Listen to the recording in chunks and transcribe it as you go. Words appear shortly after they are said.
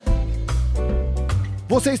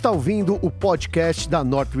Você está ouvindo o podcast da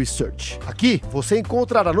North Research. Aqui você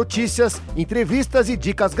encontrará notícias, entrevistas e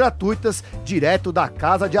dicas gratuitas direto da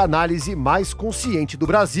casa de análise mais consciente do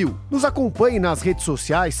Brasil. Nos acompanhe nas redes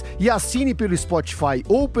sociais e assine pelo Spotify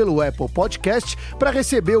ou pelo Apple Podcast para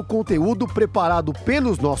receber o conteúdo preparado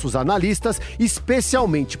pelos nossos analistas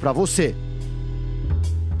especialmente para você.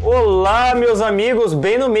 Olá, meus amigos,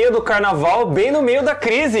 bem no meio do carnaval, bem no meio da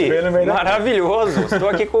crise. Bem no meio da Maravilhoso. Estou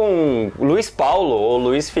aqui com Luiz Paulo, ou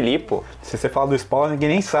Luiz Filippo. Se você fala Luiz Paulo, ninguém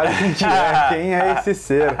nem sabe quem é esse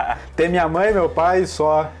ser. Tem minha mãe e meu pai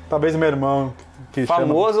só, talvez meu irmão.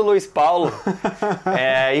 Famoso chama... Luiz Paulo.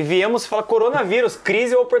 E viemos falar coronavírus,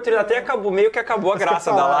 crise ou oportunidade. Até acabou, meio que acabou a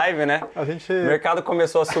graça da live, né? O mercado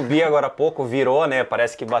começou a subir agora há pouco, virou, né?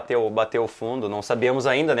 Parece que bateu o fundo. Não sabemos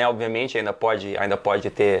ainda, né? Obviamente, ainda pode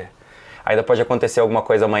acontecer alguma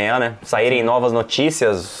coisa amanhã, né? Saírem novas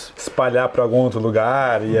notícias. Espalhar para algum outro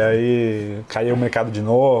lugar e aí cair o mercado de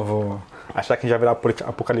novo. Achar que já virar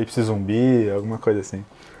apocalipse zumbi, alguma coisa assim.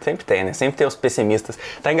 Sempre tem, né? Sempre tem os pessimistas.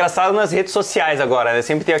 Tá engraçado nas redes sociais agora, né?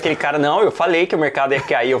 Sempre tem aquele cara, não, eu falei que o mercado ia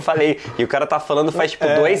cair, eu falei. E o cara tá falando faz,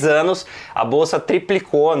 2 anos, a bolsa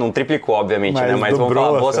triplicou, não triplicou, obviamente, né? Mas vamos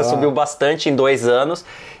falar, a bolsa subiu bastante em 2 anos.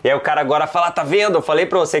 E aí o cara agora fala, tá vendo? Eu falei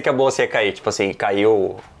pra você que a bolsa ia cair. Tipo assim,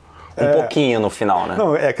 caiu... Um pouquinho no final, né?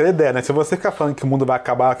 Não, é aquela ideia, né? Se você ficar falando que o mundo vai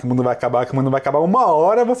acabar, uma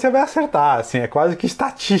hora você vai acertar, assim, é quase que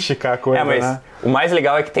estatística a coisa, mas né? O mais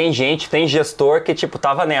legal é que tem gestor que, tipo,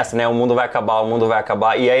 tava nessa, né? O mundo vai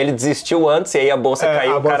acabar, e aí ele desistiu antes, e aí a bolsa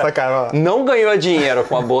caiu, o cara não ganhou dinheiro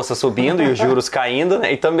com a bolsa subindo e os juros caindo,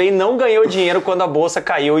 né? E também não ganhou dinheiro quando a bolsa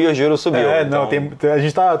caiu e o juro subiu. Não, a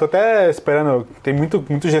gente tô até esperando, tem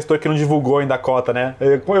muito gestor que não divulgou ainda a cota, né?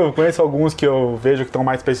 Eu conheço alguns que eu vejo que estão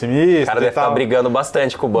mais pessimistas. O cara deve estar brigando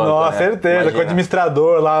bastante com o banco. Nossa, né? Certeza. Imagina. Com o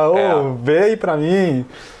administrador lá, vê aí pra mim.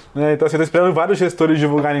 Então, assim, eu tô esperando vários gestores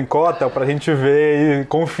divulgarem cota pra gente ver e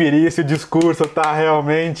conferir se o discurso tá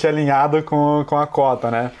realmente alinhado com a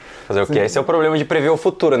cota, né? Fazer o quê? Esse é o problema de prever o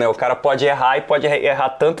futuro, né? O cara pode errar e pode errar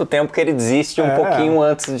tanto tempo que ele desiste um pouquinho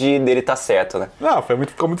antes dele estar certo, né? Não,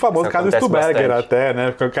 ficou muito famoso o caso do Stuberger até,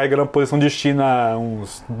 né? Ficou carregando a posição de China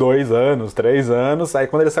uns 2 anos, 3 anos. Aí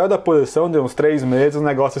quando ele saiu da posição, de uns 3 meses, o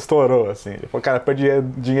negócio estourou, assim. Ele falou, cara, perdi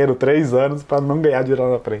dinheiro 3 anos pra não ganhar dinheiro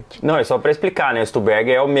lá na frente. Não, é só pra explicar, né? O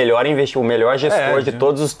Stuberger é o melhor gestor de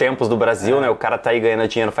todos os tempos do Brasil, né? O cara tá aí ganhando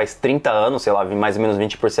dinheiro faz 30 anos, sei lá, mais ou menos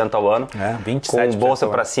 20% ao ano. 27%. Com bolsa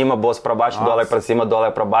pra cima, bolsa pra baixo, dólar pra cima,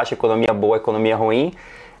 dólar pra baixo, economia boa, economia ruim.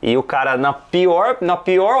 E o cara, na pior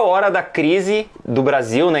hora da crise do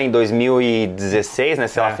Brasil, né, em 2016, né,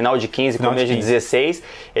 sei lá, final de 15, começo de 16,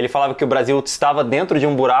 ele falava que o Brasil estava dentro de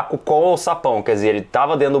um buraco com o sapão, quer dizer, ele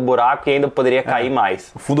estava dentro do buraco e ainda poderia cair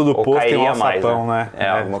mais. O fundo do poço tem um sapão, né?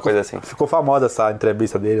 Alguma coisa assim. Ficou famosa essa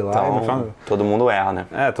entrevista dele lá. Então, todo mundo erra,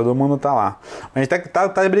 né? Todo mundo tá lá. A gente tá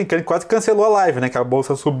brincando, quase cancelou a live, né, que a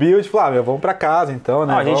bolsa subiu e falou, vamos pra casa então,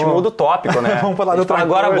 né? Não, a gente muda o tópico, né? Vamos falar de outra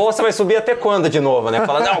coisa. Agora a bolsa vai subir até quando de novo, né?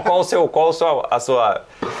 Fala, qual a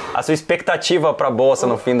sua expectativa para a bolsa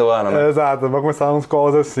no fim do ano, né? Exato, vai começar uns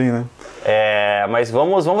calls assim, né? Mas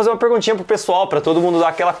vamos fazer uma perguntinha pro pessoal, para todo mundo dar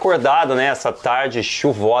aquela acordada, né? Essa tarde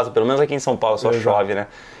chuvosa, pelo menos aqui em São Paulo só chove, né?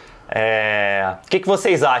 O que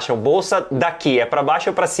vocês acham? Bolsa daqui, é para baixo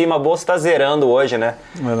ou para cima? A bolsa está zerando hoje, né?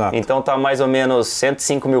 Exato. Então tá mais ou menos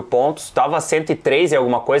 105 mil pontos, tava 103 e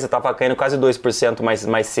alguma coisa, tava caindo quase 2%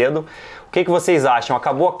 mais cedo. O que vocês acham?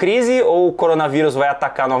 Acabou a crise ou o coronavírus vai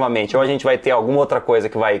atacar novamente? Ou a gente vai ter alguma outra coisa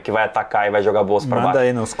que vai atacar e vai jogar a bolsa para baixo? Manda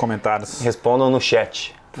aí nos comentários. Respondam no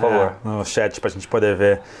chat, por favor. No chat pra gente poder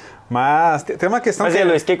ver. Mas tem uma questão. Mas aí,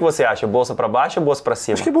 Luiz, o que você acha? Bolsa para baixo ou bolsa para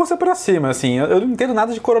cima? Acho que bolsa para cima, assim. Eu não entendo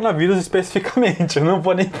nada de coronavírus especificamente. Eu não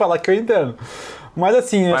vou nem falar que eu entendo. Mas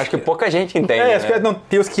assim... Acho que pouca gente entende, né? Acho que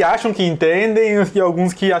tem os que acham que entendem e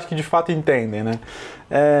alguns que acham que de fato entendem, né?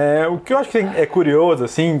 O que eu acho que é curioso,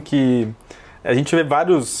 assim, que... A gente vê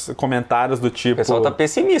vários comentários do tipo... O pessoal tá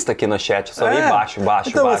pessimista aqui no chat, só vem baixo.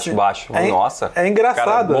 Nossa. É engraçado.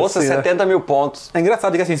 Cara, bolsa assim, 70 mil pontos. É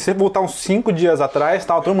engraçado que assim, se você voltar uns 5 dias atrás,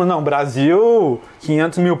 todo mundo, não, Brasil,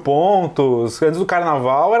 500 mil pontos, antes do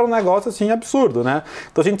carnaval era um negócio assim absurdo, né?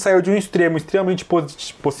 Então a gente saiu de um extremo extremamente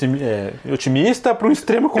otimista para um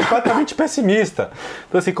extremo completamente pessimista.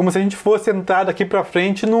 Então assim, como se a gente fosse entrar daqui para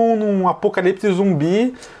frente num apocalipse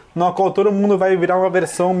zumbi, no qual todo mundo vai virar uma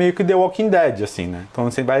versão meio que The Walking Dead, assim, né? Então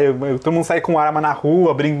você todo mundo sai com arma na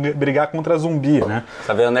rua, brigar contra zumbi, né?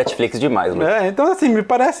 Tá vendo Netflix demais, Luiz. Então assim, me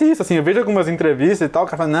parece isso, assim, eu vejo algumas entrevistas e tal, o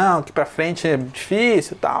cara fala, não, aqui pra frente é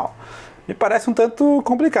difícil e tal. Me parece um tanto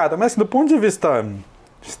complicado, mas assim, do ponto de vista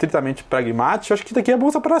estritamente pragmático, acho que daqui é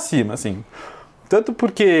bolsa pra cima, assim. Tanto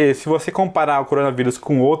porque se você comparar o coronavírus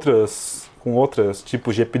com outros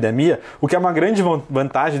tipos de epidemia, o que é uma grande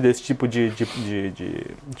vantagem desse tipo de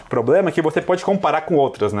problema é que você pode comparar com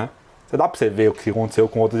outras, né? Dá pra você ver o que aconteceu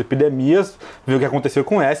com outras epidemias, ver o que aconteceu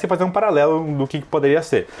com essa e fazer um paralelo do que poderia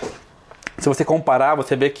ser. Se você comparar,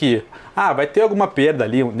 você vê que vai ter alguma perda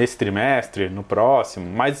ali nesse trimestre, no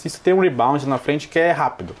próximo, mas isso tem um rebound na frente que é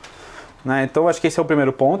rápido, né? Então acho que esse é o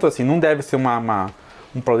primeiro ponto, assim, não deve ser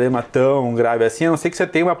um problema tão grave assim, a não ser que você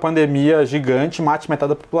tenha uma pandemia gigante e mate metade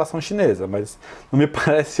da população chinesa, mas não me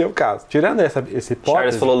parece ser o caso. Tirando essa hipótese...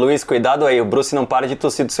 Charles falou, Luiz, cuidado aí, o Bruce não para de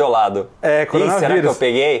tossir do seu lado. Coronavírus. Será que eu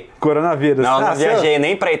peguei? Coronavírus. Não viajei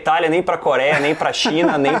nem pra Itália, nem pra Coreia, nem pra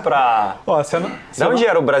China, nem pra... De onde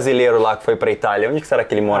era o brasileiro lá que foi pra Itália? Onde que será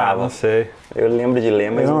que ele morava? Não sei. Eu lembro de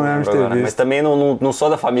ler, mas não lembro agora. Mas também não sou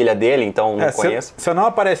da família dele, então não conheço. Se eu não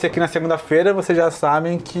aparecer aqui na segunda-feira, vocês já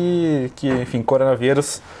sabem que enfim,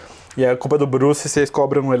 coronavírus, e é culpa do Bruce, vocês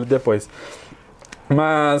cobram ele depois.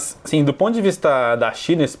 Mas, assim, do ponto de vista da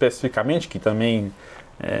China especificamente, que também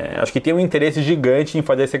acho que tem um interesse gigante em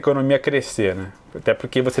fazer essa economia crescer, né? Até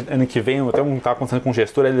porque ano que vem, eu até estava conversando com um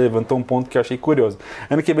gestor, ele levantou um ponto que eu achei curioso.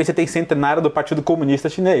 Ano que vem você tem centenário do Partido Comunista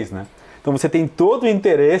Chinês, né? Então você tem todo o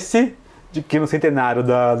interesse de que no centenário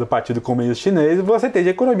do Partido Comunista Chinês você tem a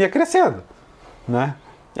economia crescendo, né?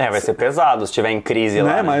 Vai ser pesado se estiver em crise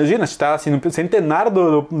lá. Né? Imagina, se está assim, no centenário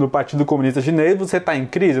do Partido Comunista Chinês, você está em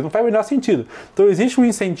crise, não faz o menor sentido. Então existe um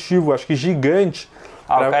incentivo, acho que gigante.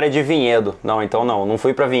 O cara é de Vinhedo. Não, então não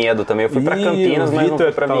fui para Vinhedo também. Eu fui para Campinas, mas não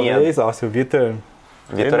fui para Vinhedo. Se o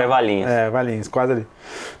Vitor é Valinhos. Valinhos, quase ali.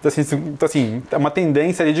 Então, assim, é uma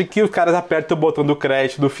tendência ali de que os caras apertam o botão do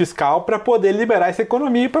crédito do fiscal para poder liberar essa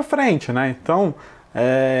economia para frente, né? Então,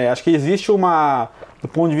 acho que existe do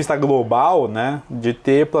ponto de vista global, né, de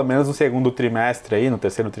ter pelo menos no segundo trimestre aí, no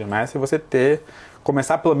terceiro trimestre, você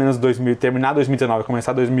começar pelo menos terminar 2019,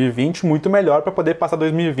 começar 2020 muito melhor para poder passar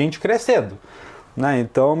 2020 crescendo. Né?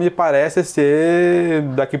 Então me parece ser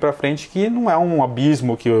daqui para frente que não é um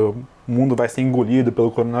abismo que o mundo vai ser engolido pelo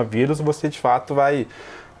coronavírus, você de fato vai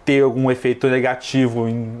ter algum efeito negativo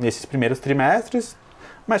nesses primeiros trimestres,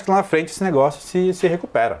 mas que lá na frente esse negócio se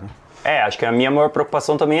recupera. Né? Acho que a minha maior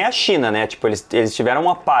preocupação também é a China, né? Tipo, eles tiveram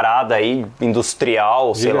uma parada aí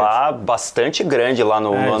industrial, sei lá, bastante grande lá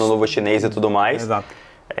no Ano Novo Chinês e tudo mais. Exato.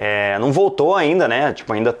 Não voltou ainda, né?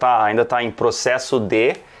 Tipo, ainda tá em processo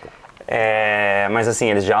de... mas assim,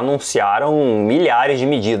 eles já anunciaram milhares de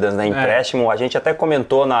medidas, né? Empréstimo, a gente até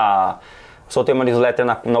comentou soltei uma newsletter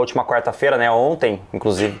na última quarta-feira, né? Ontem,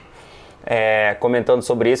 inclusive, comentando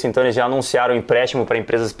sobre isso. Então eles já anunciaram empréstimo para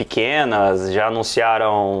empresas pequenas, já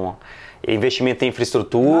anunciaram investimento em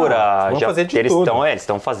infraestrutura, eles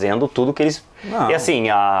estão fazendo tudo que eles... E assim,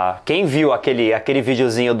 quem viu aquele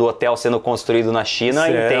videozinho do hotel sendo construído na China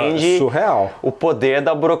entende surreal. O poder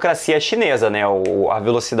da burocracia chinesa, né? A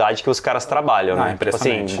velocidade que os caras trabalham, né? Tipo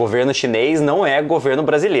assim, governo chinês não é governo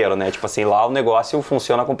brasileiro, né? Tipo assim, lá o negócio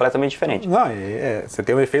funciona completamente diferente. Você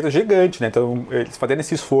tem um efeito gigante, né? Então, eles fazendo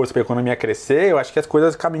esse esforço para a economia crescer, eu acho que as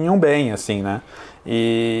coisas caminham bem, assim, né?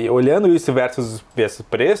 E olhando isso versus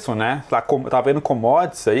preço, né? Tava vendo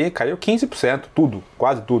commodities aí, caiu 15%, tudo,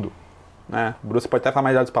 quase tudo. Né? O Bruce pode até falar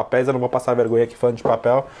mais dos papéis, eu não vou passar vergonha aqui falando de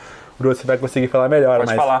papel. O Bruce vai conseguir falar melhor.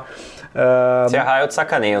 Pode falar. Se errar, eu te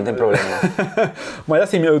sacaneio, não tem problema. Mas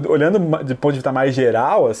assim, olhando de ponto de vista mais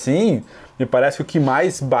geral, assim, me parece que o que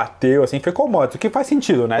mais bateu assim, foi commodities, o que faz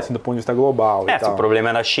sentido, né? Assim, do ponto de vista global. Se o problema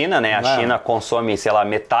é na China, né? A China consome, sei lá,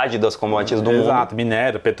 metade das commodities do mundo. Exato,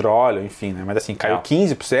 minério, petróleo, enfim, né? Mas assim, caiu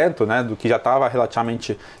 15%, né? Do que já estava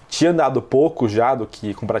relativamente... Tinha andado pouco já do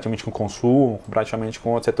que comparativamente com o consumo, comparativamente com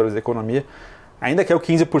outros setores da economia. Ainda caiu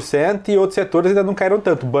 15% e outros setores ainda não caíram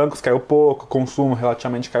tanto. Bancos caiu pouco, consumo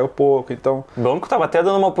relativamente caiu pouco, então... O banco estava até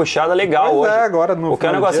dando uma puxada legal hoje. Agora no o que é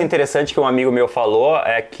um negócio interessante que um amigo meu falou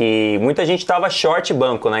é que muita gente estava short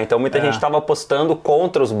banco, né? Então muita gente estava apostando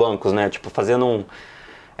contra os bancos, né? Tipo, fazendo um...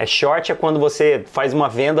 Short é quando você faz uma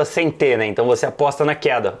venda sem ter, né? Então você aposta na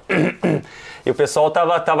queda. E o pessoal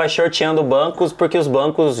tava shorteando bancos porque os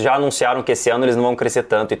bancos já anunciaram que esse ano eles não vão crescer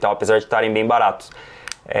tanto e tal, apesar de estarem bem baratos.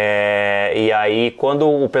 E aí, quando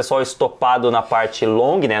o pessoal é estopado na parte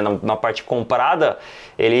long, né, na parte comprada,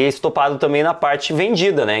 ele é estopado também na parte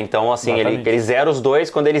vendida, né? Então, assim, ele zera os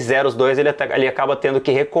dois, quando ele zera os dois, ele acaba tendo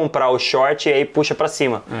que recomprar o short e aí puxa pra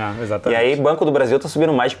cima. Exatamente. E aí, Banco do Brasil tá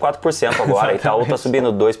subindo mais de 4% agora, Itaú tá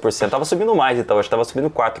subindo 2%, tava subindo mais, Itaú, acho que tava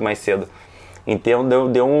subindo 4% mais cedo. Então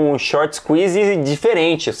deu um short squeeze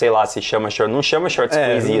diferente, sei lá se chama short, não chama short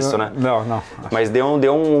squeeze isso, né? Não. Mas deu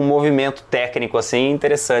um movimento técnico assim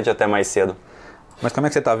interessante até mais cedo. Mas como é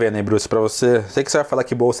que você tá vendo aí, Bruce, pra você? Sei que você vai falar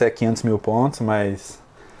que bolsa é 500 mil pontos, mas...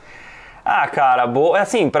 Ah, cara,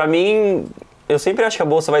 assim, pra mim, eu sempre acho que a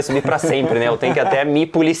bolsa vai subir pra sempre, né? Eu tenho que até me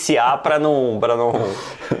policiar pra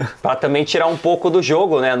também tirar um pouco do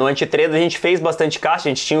jogo, né? No antitrade a gente fez bastante caixa,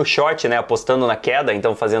 a gente tinha o short, né? Apostando na queda,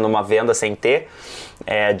 então fazendo uma venda sem ter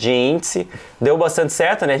de índice. Deu bastante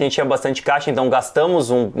certo, né? A gente tinha bastante caixa, então gastamos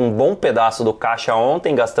um bom pedaço do caixa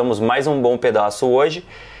ontem, gastamos mais um bom pedaço hoje.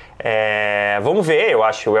 Vamos ver, eu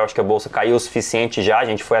acho que a bolsa caiu o suficiente já, a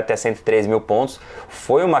gente foi até 103 mil pontos,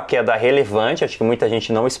 foi uma queda relevante, acho que muita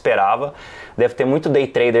gente não esperava, deve ter muito day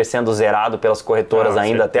trader sendo zerado pelas corretoras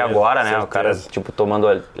ainda certeza, até agora, né? Certeza. O cara tipo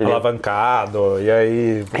tomando alavancado e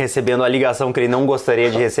aí recebendo a ligação que ele não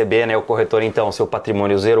gostaria de receber, né? O corretor então, seu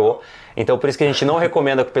patrimônio zerou. Então por isso que a gente não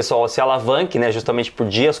recomenda que o pessoal se alavanque, né? Justamente por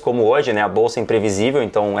dias como hoje, né? A bolsa é imprevisível,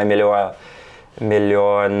 então é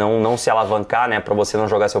melhor não se alavancar, né, para você não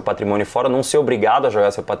jogar seu patrimônio fora, não ser obrigado a jogar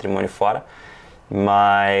seu patrimônio fora.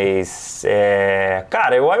 Mas,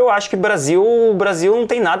 cara, eu acho que o Brasil não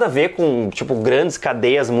tem nada a ver com, tipo, grandes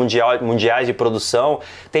cadeias mundiais de produção.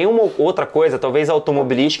 Tem uma outra coisa, talvez a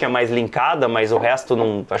automobilística é mais linkada, mas o resto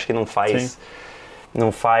acho que não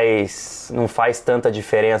faz tanta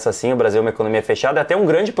diferença assim. O Brasil é uma economia fechada. É até um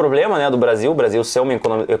grande problema, né, do Brasil. O Brasil ser uma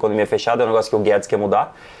economia fechada é um negócio que o Guedes quer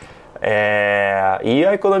mudar. E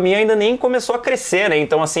a economia ainda nem começou a crescer, né?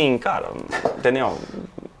 Então, assim, cara, entendeu?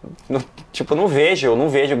 Não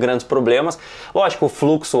vejo grandes problemas. Lógico, o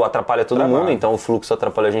fluxo atrapalha todo mundo, então o fluxo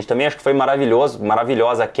atrapalha a gente também. Acho que foi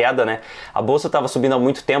maravilhosa a queda, né? A bolsa estava subindo há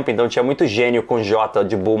muito tempo, então tinha muito gênio com J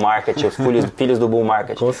de bull market, os filhos do bull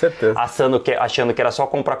market. Com certeza. Achando que era só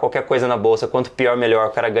comprar qualquer coisa na bolsa. Quanto pior, melhor.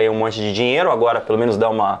 O cara ganha um monte de dinheiro, agora pelo menos dá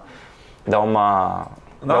um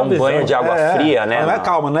banho de água fria, né? Mas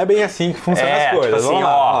calma, não é bem assim que funcionam as coisas. Tipo assim,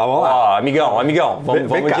 vamos lá. Amigão,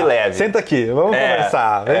 vamos de leve. Senta aqui, vamos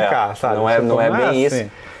conversar, vem cá, sabe? Não é bem isso.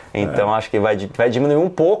 Assim. Então acho que vai diminuir um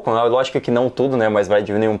pouco, né? Lógico que não tudo, né? Mas vai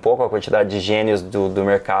diminuir um pouco a quantidade de gênios do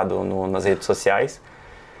mercado nas redes sociais.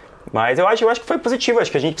 Mas eu acho que foi positivo,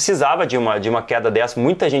 acho que a gente precisava de uma queda dessa,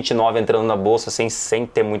 muita gente nova entrando na bolsa sem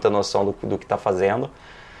ter muita noção do que está fazendo.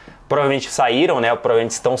 Provavelmente saíram, né?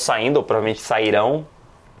 Provavelmente estão saindo, ou provavelmente sairão.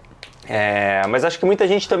 Mas acho que muita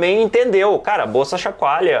gente também entendeu, cara, a bolsa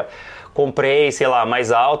chacoalha, comprei, sei lá,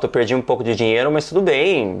 mais alto, perdi um pouco de dinheiro, mas tudo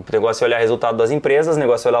bem, o negócio é olhar o resultado das empresas, o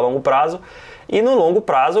negócio é olhar a longo prazo, e no longo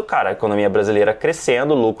prazo, cara, a economia brasileira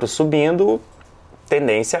crescendo, lucro subindo,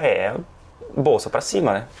 tendência é bolsa para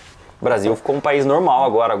cima, né? O Brasil ficou um país normal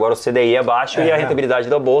agora o CDI é baixo e a rentabilidade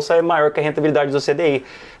da bolsa é maior que a rentabilidade do CDI.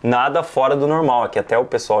 Nada fora do normal, que até o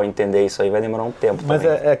pessoal entender isso aí vai demorar um tempo. Mas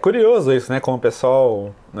também. É curioso isso, né? Como o pessoal,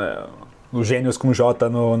 o Gênios com J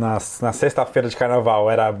na sexta-feira de carnaval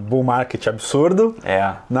era bull market absurdo.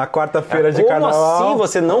 Na quarta-feira de carnaval... Como assim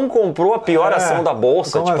você não comprou a pior ação da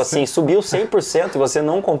bolsa? Como tipo assim, subiu 100% e você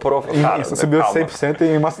não comprou. Cara, subiu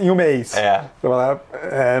 100% em um mês.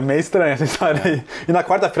 É meio estranho essa história aí. E na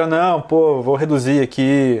quarta-feira, não, vou reduzir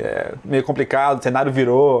aqui, meio complicado, o cenário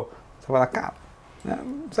virou. Você fala, cara,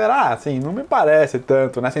 será? Assim, não me parece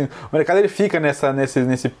tanto, né? Assim, o mercado ele fica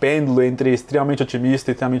nesse pêndulo entre extremamente otimista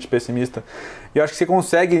e extremamente pessimista. E eu acho que você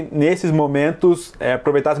consegue, nesses momentos,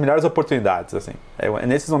 aproveitar as melhores oportunidades, assim. É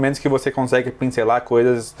nesses momentos que você consegue pincelar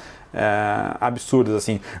coisas absurdas,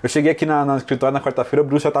 assim. Eu cheguei aqui no escritório na quarta-feira, o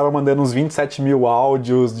Bruce já estava mandando uns 27 mil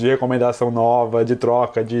áudios de recomendação nova, de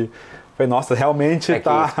troca, nossa, realmente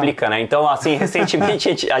tá... explica, né? Então, assim,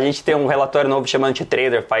 recentemente a gente tem um relatório novo chamado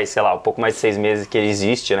Antitrader, faz, sei lá, um pouco mais de 6 meses que ele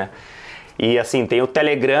existe, né? E, assim, tem o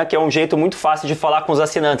Telegram, que é um jeito muito fácil de falar com os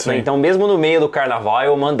assinantes, né? Então, mesmo no meio do carnaval,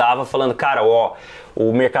 eu mandava falando, cara,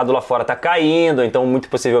 o mercado lá fora tá caindo, então muito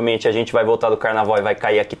possivelmente a gente vai voltar do carnaval e vai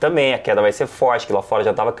cair aqui também, a queda vai ser forte, que lá fora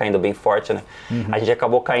já tava caindo bem forte, né? A gente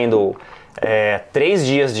acabou caindo... 3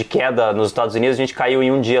 dias de queda nos Estados Unidos, a gente caiu em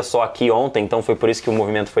um dia só aqui ontem, então foi por isso que o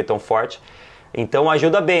movimento foi tão forte. Então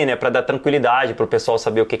ajuda bem, né, para dar tranquilidade, para o pessoal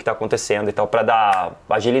saber o que está acontecendo e tal, para dar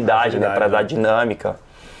agilidade, né, para dar dinâmica.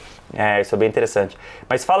 Isso é bem interessante.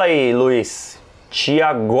 Mas fala aí, Luiz,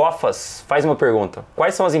 Tiagofas faz uma pergunta.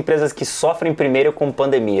 Quais são as empresas que sofrem primeiro com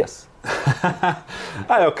pandemias?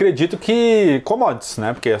 Eu acredito que commodities,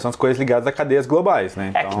 né? Porque são as coisas ligadas a cadeias globais, né?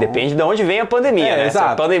 Então... que depende de onde vem a pandemia, né? Exato.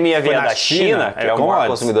 Se a pandemia vier da China, que é a maior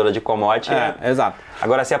consumidora de commodities... Exato.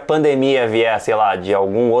 Agora, se a pandemia vier, sei lá, de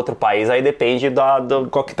algum outro país, aí depende do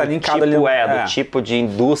qual que tá linkado tipo, ali, do tipo de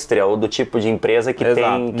indústria ou do tipo de empresa que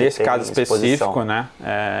tem. Nesse caso específico, né?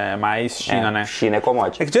 É mais China, né? China é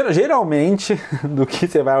commodity. É que geralmente, do que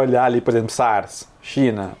você vai olhar ali, por exemplo, SARS,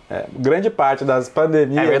 China. Grande parte das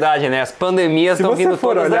pandemias... É verdade, né? As pandemias estão vindo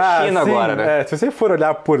todas da China assim, agora, né? Se você for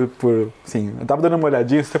olhar assim, eu tava dando uma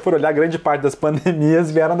olhadinha, se você for olhar, grande parte das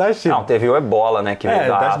pandemias vieram da China. Não, teve o Ebola, né? Que veio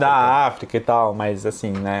da África e tal, mas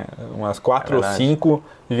assim, né? Umas 4 ou 5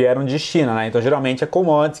 vieram de China, né? Então, geralmente, é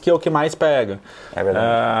commodities que é o que mais pega. É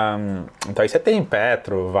verdade. Então, aí você tem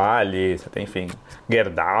Petro, Vale, você tem, enfim,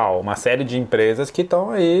 Gerdau, uma série de empresas que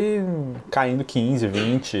estão aí caindo 15,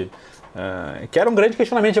 20... que era um grande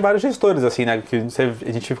questionamento de vários gestores, assim, né? Que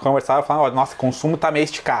a gente conversava e falava, nossa, o consumo tá meio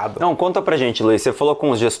esticado. Não, conta pra gente, Luiz. Você falou com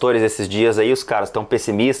os gestores esses dias aí, os caras estão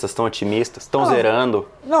pessimistas, estão otimistas, estão zerando?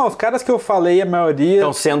 Não, os caras que eu falei, a maioria...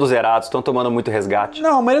 Estão sendo zerados, estão tomando muito resgate?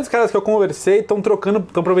 Não, a maioria dos caras que eu conversei estão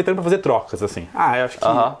aproveitando pra fazer trocas, assim. Eu acho que...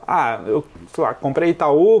 eu, sei lá, comprei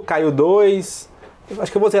Itaú, caiu 2... Acho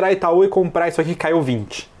que eu vou zerar Itaú e comprar isso aqui, caiu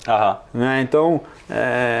 20. Né? Então,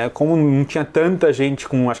 como não tinha tanta gente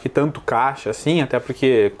com, acho que tanto caixa, assim, até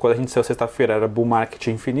porque quando a gente saiu sexta-feira era bull market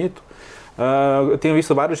infinito, eu tenho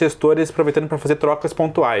visto vários gestores aproveitando para fazer trocas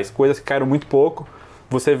pontuais, coisas que caíram muito pouco,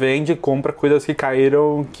 você vende e compra coisas que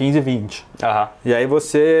caíram 15, 20. E aí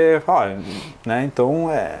você, né? Então,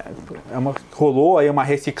 rolou aí uma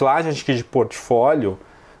reciclagem, acho que de portfólio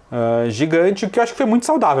gigante, que eu acho que foi muito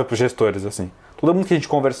saudável para os gestores, assim. Todo mundo que a gente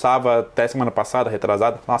conversava até semana passada,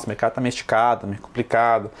 retrasada, nossa, o mercado tá meio esticado, meio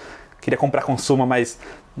complicado, queria comprar consumo, mas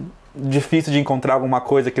difícil de encontrar alguma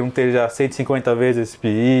coisa que não esteja 150 vezes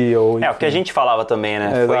PI ou... o que a gente falava também,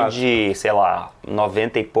 né? Foi de, sei lá,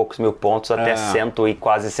 90 e poucos mil pontos até 100 e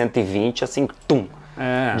quase 120, assim,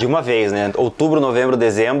 de uma vez, né? Outubro, novembro,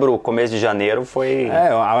 dezembro, começo de janeiro foi...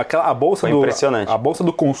 a bolsa foi impressionante. A bolsa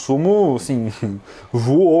do consumo, assim,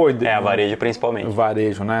 voou. A varejo principalmente.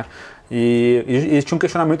 Varejo, né? E tinha um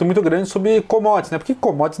questionamento muito grande sobre commodities, né? Porque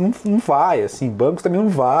commodities não vai, assim, bancos também não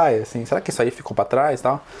vai, assim. Será que isso aí ficou para trás e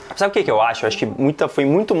tal? Sabe o que eu acho? Acho que foi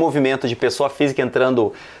muito movimento de pessoa física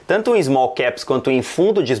entrando tanto em small caps quanto em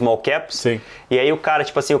fundo de small caps. Sim. E aí o cara,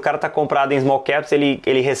 tipo assim, o cara tá comprado em small caps,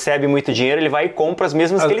 ele recebe muito dinheiro, ele vai e compra as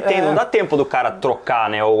mesmas que ele tem. Não dá tempo do cara trocar,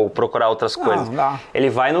 né? Ou procurar outras coisas. Não dá. Ele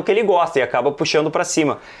vai no que ele gosta e acaba puxando para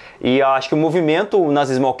cima. E eu acho que o movimento nas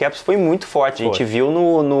small caps foi muito forte. A gente viu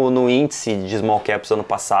no índice de small caps ano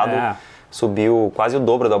passado, subiu quase o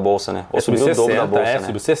dobro da bolsa, né? Ou subiu 60, o dobro da bolsa, né?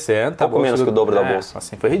 Subiu 60. Pouco menos que o dobro da bolsa.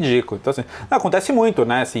 Assim, foi ridículo. Então, assim, acontece muito,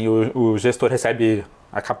 né? Assim, o gestor recebe...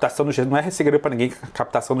 A captação do gestor... Não é segredo para ninguém que a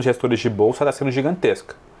captação dos gestores de bolsa está sendo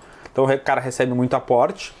gigantesca. Então, o cara recebe muito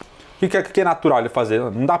aporte. O que é natural ele fazer?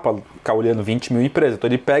 Não dá para ficar olhando 20 mil empresas. Então,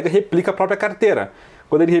 ele pega e replica a própria carteira.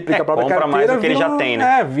 Quando ele replica a própria compra carteira, mais do que ele já tem,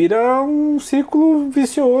 né? Vira um círculo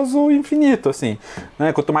vicioso infinito, assim.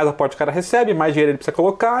 Né? Quanto mais aporte o cara recebe, mais dinheiro ele precisa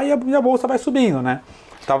colocar e a bolsa vai subindo, né?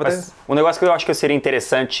 Mas um negócio que eu acho que seria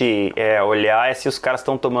interessante olhar é se os caras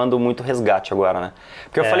estão tomando muito resgate agora, né?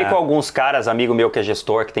 Porque eu falei com alguns caras, amigo meu que é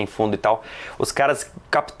gestor, que tem fundo e tal, os caras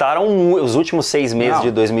captaram os últimos 6 meses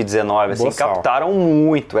de 2019, assim, captaram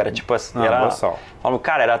muito, era tipo assim,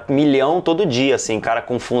 era milhão todo dia, assim, cara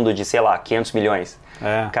com fundo de, sei lá, 500 milhões.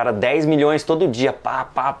 Cara, 10 milhões todo dia,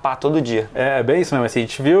 todo dia. É bem isso mesmo, assim, a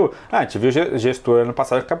gente viu gestor ano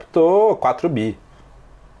passado que captou 4 bi.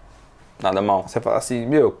 Nada mal. Você fala assim,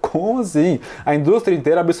 como assim? A indústria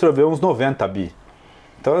inteira absorveu uns 90 bi.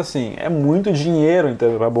 Então, assim, é muito dinheiro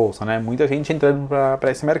entrando para a bolsa, né? Muita gente entrando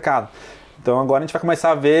para esse mercado. Então, agora a gente vai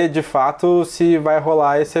começar a ver, de fato, se vai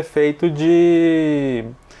rolar esse efeito de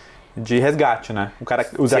resgate, né?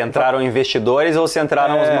 Se entraram investidores ou se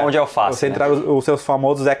entraram os mãos de alface. Ou se entraram os seus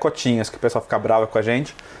famosos ecotinhas, que o pessoal fica bravo com a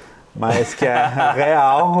gente. Mas que é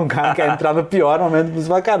real, o cara quer entrar no pior momento, você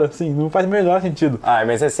fala, cara, assim, não faz o menor sentido.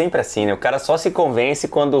 Mas é sempre assim, né? O cara só se convence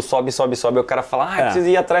quando sobe, o cara fala, precisa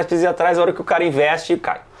ir atrás, a hora que o cara investe,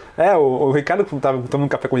 cai. O Ricardo, tava tomando um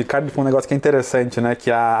café com o Ricardo, ele falou um negócio que é interessante, né? Que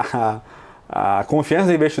a confiança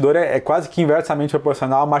do investidor é quase que inversamente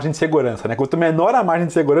proporcional à margem de segurança, né? Quanto menor a margem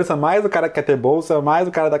de segurança, mais o cara quer ter bolsa, mais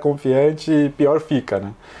o cara tá confiante e pior fica,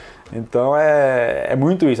 né? Então é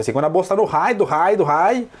muito isso, assim, quando a bolsa tá no high,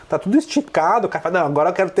 tá tudo esticado, o cara fala, não,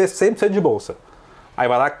 agora eu quero ter 100% de bolsa. Aí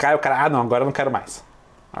vai lá, cai, o cara, não, agora eu não quero mais.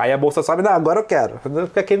 Aí a bolsa sobe, não, agora eu quero.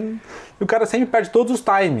 E o cara sempre perde todos os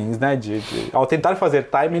timings, né? Ao tentar fazer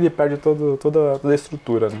timing, ele perde toda a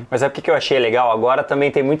estrutura, né? Mas sabe o que eu achei legal? Agora também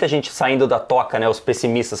tem muita gente saindo da toca, né? Os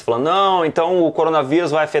pessimistas falando, não, então o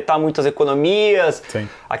coronavírus vai afetar muitas economias. Sim.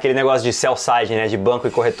 Aquele negócio de sell side, né? De banco e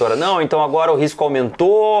corretora. Não, então agora o risco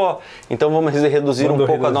aumentou, então vamos reduzir um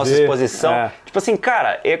pouco a nossa exposição. Tipo assim,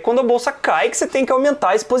 cara, é quando a bolsa cai que você tem que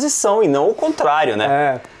aumentar a exposição e não o contrário,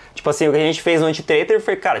 né? Tipo assim, o que a gente fez no Anti-Trader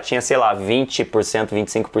foi, cara, tinha, sei lá, 20%,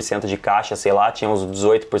 25% de caixa, sei lá, tinha uns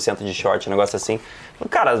 18% de short, um negócio assim.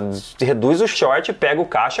 Cara, reduz o short, pega o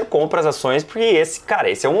caixa, compra as ações, porque esse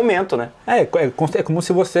é o momento, né? É como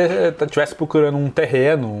se você estivesse procurando um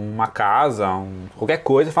terreno, uma casa, qualquer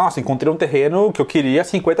coisa, e fala, nossa, encontrei um terreno que eu queria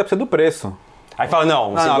 50% do preço. Aí fala,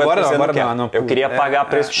 não, 50% agora não. Eu queria pagar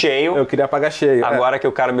preço cheio. Eu queria pagar cheio. Agora que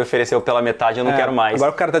o cara me ofereceu pela metade, eu não quero mais. Agora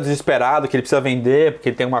o cara tá desesperado, que ele precisa vender, porque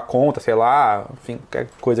ele tem uma conta, sei lá, enfim, qualquer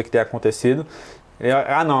coisa que tenha acontecido.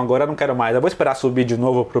 Não, agora eu não quero mais. Eu vou esperar subir de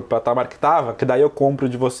novo pro patamar que tava, que daí eu compro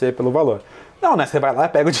de você pelo valor. Não, né? Você vai lá,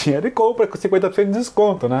 pega o dinheiro e compra com 50% de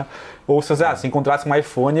desconto, né? Ou se encontrasse um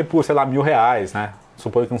iPhone por, sei lá, R$1.000, né?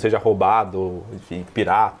 Suponho que não seja roubado, enfim,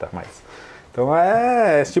 pirata, mas... Então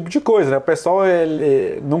é esse tipo de coisa, né? O pessoal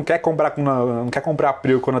ele não quer comprar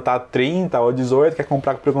Prio quando tá 30 ou 18, quer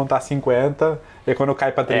comprar Prio quando tá 50, e quando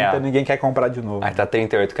cai pra 30 ninguém quer comprar de novo. Aí tá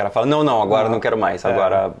 38, o cara fala, não, agora não quero mais,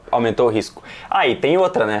 agora aumentou o risco. E tem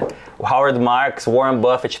outra, né? O Howard Marks, Warren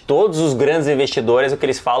Buffett, todos os grandes investidores, o que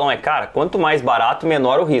eles falam é, cara, quanto mais barato,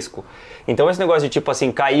 menor o risco. Então esse negócio de tipo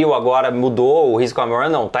assim, caiu agora, mudou, o risco é menor,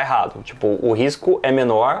 não, tá errado. Tipo, o risco é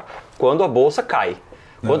menor quando a bolsa cai.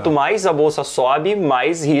 Quanto mais a bolsa sobe,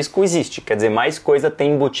 mais risco existe. Quer dizer, mais coisa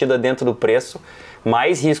tem embutida dentro do preço,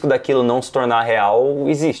 mais risco daquilo não se tornar real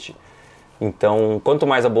existe. Então, quanto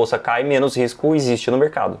mais a bolsa cai, menos risco existe no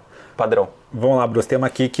mercado. Padrão. Vamos lá, Bruce. Tem uma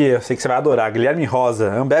aqui que eu sei que você vai adorar. Guilherme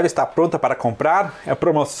Rosa. Ambev está pronta para comprar? É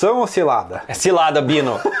promoção ou cilada? É cilada,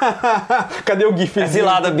 Bino. Cadê o GIF? É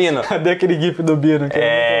cilada, Bino. Cadê aquele GIF do Bino?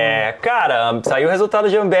 Cara, saiu o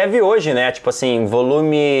resultado de Ambev hoje, né? Tipo assim,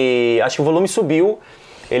 acho que o volume subiu.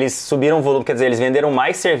 Eles subiram o volume, quer dizer, eles venderam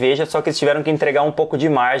mais cerveja, só que eles tiveram que entregar um pouco de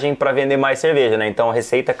margem para vender mais cerveja, né? Então a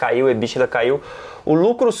receita caiu, a EBITDA caiu. O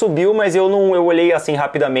lucro subiu, mas eu olhei assim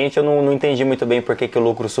rapidamente, eu não entendi muito bem por que o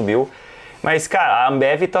lucro subiu. Mas, cara, a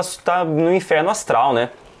Ambev tá no inferno astral, né?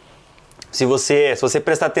 Se você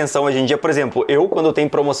prestar atenção hoje em dia, por exemplo, quando eu tenho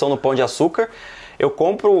promoção no Pão de Açúcar, eu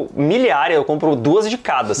compro milhares, eu compro 2 de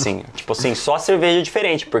cada, assim. Tipo assim, só cerveja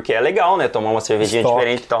diferente, porque é legal, né? Tomar uma cervejinha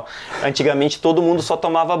diferente e tal. Antigamente todo mundo só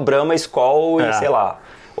tomava Brahma, Skol e, sei lá,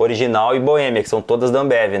 Original e Boêmia, que são todas da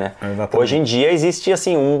Ambev, né? Exatamente. Hoje em dia existe,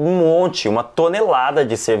 assim, uma tonelada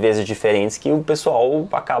de cervejas diferentes que o pessoal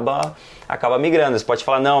acaba migrando. Você pode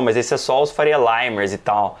falar, não, mas esse é só os Faria Limers e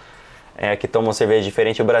tal. Que tomam cerveja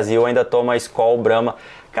diferente. O Brasil ainda toma Skol, Brahma.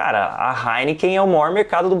 Cara, a Heineken é o maior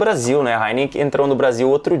mercado do Brasil, né? A Heineken entrou no Brasil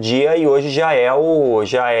outro dia e hoje já é o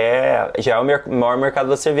maior mercado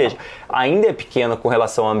da cerveja. Ainda é pequeno com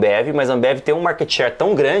relação à Ambev, mas a Ambev tem um market share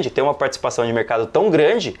tão grande, tem uma participação de mercado tão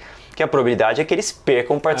grande, que a probabilidade é que eles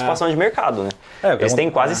percam participação de mercado, né? Eles têm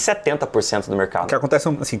quase 70% do mercado. O que acontece,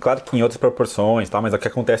 assim, claro que em outras proporções, tá? Mas é o que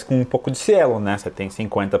acontece com um pouco de Cielo, né? Você tem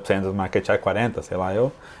 50% do market share, 40%, sei lá,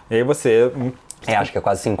 e aí você... acho que é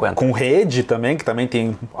quase 50%. Com rede também, que também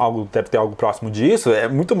tem algo, deve ter algo próximo disso, é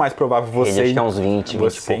muito mais provável você... Rede, acho que é uns 20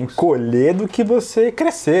 você encolher do que você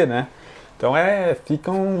crescer, né? Então fica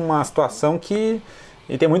uma situação que...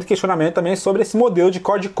 E tem muito questionamento também sobre esse modelo de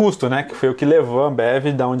corte de custo, né? Que foi o que levou a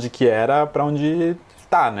Ambev da onde que era para onde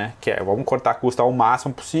está, né? Que vamos cortar custo ao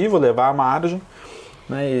máximo possível, levar a margem,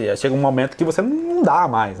 né? E chega um momento que você não dá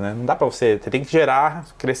mais, né? Não dá para você tem que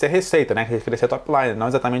crescer receita, né? Crescer top line, não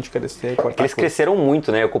exatamente crescer cortar Eles cresceram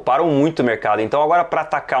muito, né? Ocuparam muito o mercado. Então agora para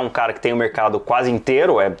atacar um cara que tem o mercado quase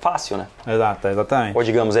inteiro é fácil, né? Exatamente. Ou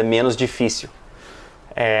digamos, é menos difícil.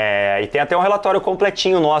 E tem até um relatório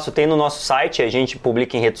completinho nosso, tem no nosso site, a gente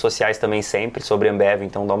publica em redes sociais também sempre sobre Ambev,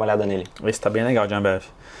 então dá uma olhada nele. Esse tá bem legal de Ambev.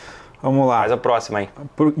 Vamos lá. Faz a próxima aí.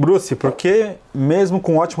 Bruce, por que mesmo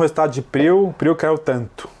com ótimo resultado de Prio caiu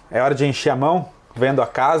tanto? É hora de encher a mão? Vendo a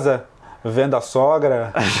casa? Vendo a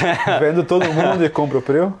sogra? Vendo todo mundo e compra o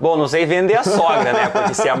Prio? Bom, não sei vender a sogra, né?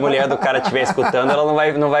 Porque se a mulher do cara estiver escutando, ela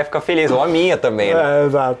não vai ficar feliz. Ou a minha também, né?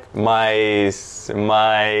 Exato. Mas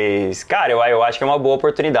cara, eu acho que é uma boa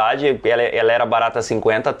oportunidade. Ela era barata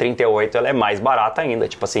 50, 38, ela é mais barata ainda.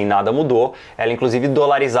 Tipo assim, nada mudou. Ela é inclusive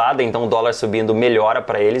dolarizada, então o dólar subindo melhora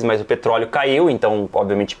para eles, mas o petróleo caiu, então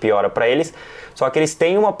obviamente piora para eles. Só que eles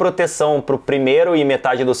têm uma proteção para o primeiro e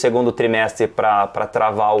metade do segundo trimestre para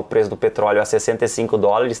travar o preço do petróleo a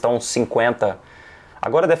 $65, está uns 50.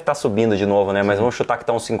 Agora deve estar subindo de novo, né? Mas vamos chutar que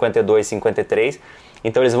está uns 52, 53.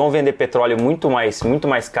 Então eles vão vender petróleo muito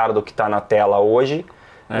mais caro do que está na tela hoje,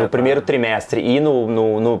 no primeiro trimestre e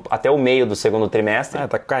até o meio do segundo trimestre.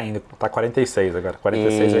 Tá caindo, tá 46 agora,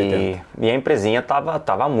 46,80. E a empresinha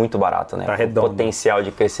tava muito barata, né? Tá redondo. O potencial de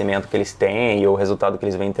crescimento que eles têm e o resultado que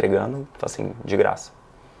eles vêm entregando, assim, de graça.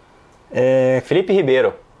 Felipe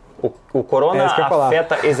Ribeiro, o corona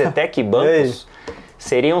afeta Exetec e bancos?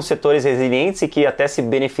 seriam setores resilientes e que até se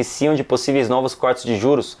beneficiam de possíveis novos cortes de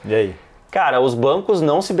juros. E aí? Cara, os bancos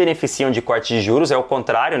não se beneficiam de corte de juros, é o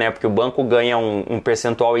contrário, né? Porque o banco ganha um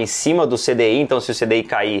percentual em cima do CDI, então se o CDI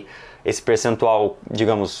cair, esse percentual,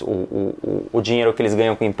 digamos, o dinheiro que eles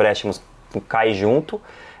ganham com empréstimos cai junto.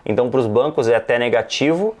 Então para os bancos é até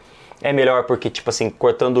negativo. É melhor porque, tipo assim,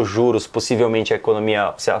 cortando juros, possivelmente a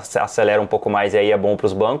economia se acelera um pouco mais e aí é bom para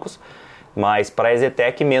os bancos. Mas para a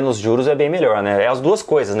EZTEC, menos juros é bem melhor, né? É as duas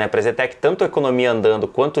coisas, né? Para a EZTEC, tanto a economia andando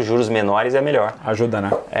quanto juros menores é melhor. Ajuda,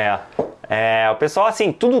 né? O pessoal,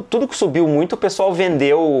 assim, tudo que subiu muito, o pessoal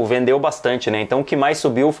vendeu bastante, né? Então o que mais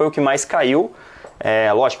subiu foi o que mais caiu.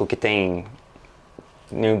 Lógico que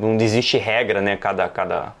não existe regra, né?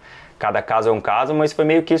 Cada caso é um caso, mas foi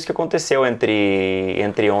meio que isso que aconteceu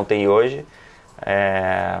entre ontem e hoje.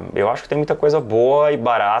 Eu acho que tem muita coisa boa e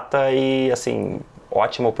barata e, assim,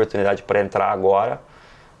 ótima oportunidade para entrar agora.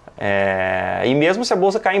 E mesmo se a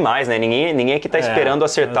bolsa cair mais, né? Ninguém aqui está esperando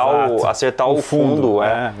acertar o fundo.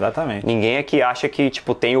 Exatamente. Ninguém aqui acha que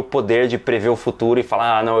tipo, tem o poder de prever o futuro e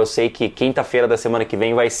falar, não, eu sei que quinta-feira da semana que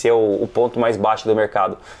vem vai ser o ponto mais baixo do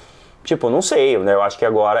mercado. Tipo, não sei, né? Eu acho que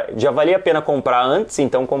agora já valia a pena comprar antes,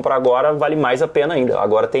 então comprar agora vale mais a pena ainda.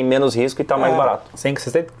 Agora tem menos risco e está mais barato. Sim, que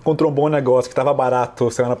você encontrou um bom negócio que estava barato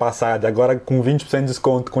semana passada, agora com 20% de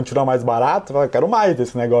desconto continua mais barato, eu quero mais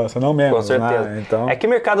desse negócio, não menos. Com certeza. Né? Então... É que o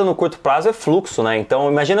mercado no curto prazo é fluxo, né? Então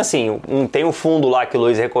imagina assim, tem um fundo lá que o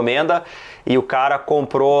Luiz recomenda e o cara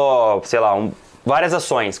comprou, sei lá, várias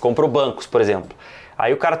ações, comprou bancos, por exemplo.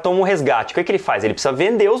 Aí o cara toma um resgate, o que ele faz? Ele precisa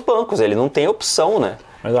vender os bancos, ele não tem opção, né?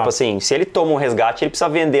 Exato. Tipo assim, se ele toma um resgate, ele precisa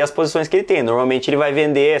vender as posições que ele tem. Normalmente ele vai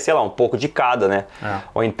vender, sei lá, um pouco de cada, né?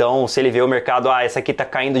 Ou então, se ele vê o mercado, essa aqui tá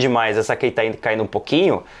caindo demais, essa aqui tá caindo um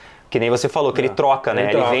pouquinho, que nem você falou, que ele troca,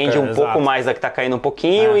 né? Ele vende um pouco mais da que tá caindo um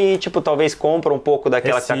pouquinho e, tipo, talvez compra um pouco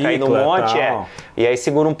daquela que tá caindo um monte, e aí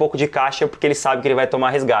segura um pouco de caixa porque ele sabe que ele vai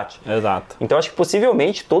tomar resgate. Exato. Então, acho que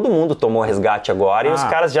possivelmente todo mundo tomou resgate agora e os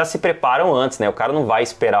caras já se preparam antes, né? O cara não vai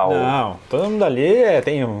esperar Não, todo mundo ali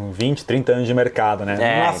tem 20, 30 anos de mercado, né?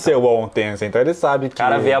 Não nasceu ontem, assim, então ele sabe que... O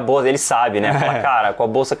cara vê a bolsa, ele sabe, né? Fala, cara, com a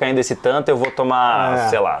bolsa caindo esse tanto, eu vou tomar,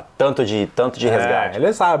 sei lá, tanto de resgate.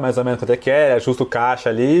 Ele sabe mais ou menos quanto é que é, ajusta o caixa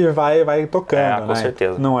ali e vai tocando, com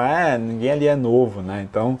certeza. Não ninguém ali é novo, né?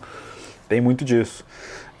 Então, tem muito disso.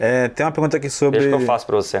 Tem uma pergunta aqui sobre... Deixa que eu faço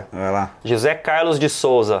pra você. Vai lá. José Carlos de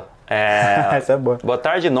Souza. Essa é boa. Boa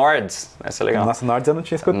tarde, Nords. Essa é legal. Nossa, Nords eu não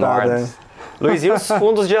tinha escutado, né? Luiz, e os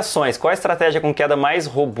fundos de ações? Qual a estratégia com queda mais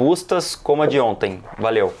robustas como a de ontem?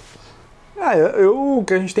 Valeu. O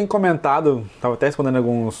que a gente tem comentado, estava até respondendo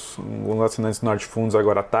alguns assinantes do Nord Fundos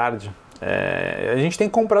agora à tarde, a gente tem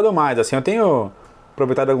comprado mais. Assim, eu tenho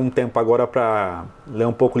aproveitado algum tempo agora para ler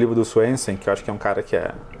um pouco o livro do Swensen, que eu acho que é um cara que é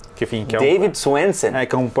David Swensen?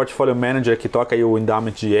 Que é um portfolio manager que toca aí o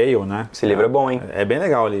Endowment de Yale, né? Esse livro é bom, hein? É bem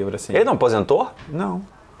legal o livro, assim. Ele não aposentou? Não.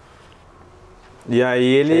 E aí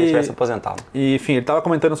ele... Se ele tivesse aposentado. E, enfim, ele estava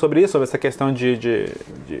comentando sobre isso, sobre essa questão de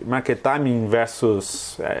market timing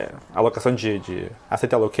versus alocação de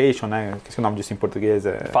asset allocation, né? Esqueci o nome disso em português.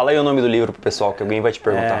 Fala aí o nome do livro pro pessoal, que alguém vai te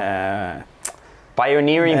perguntar.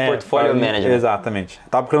 Pioneering Portfolio Management. Exatamente.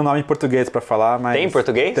 Tava procurando um nome em português para falar, mas... Tem em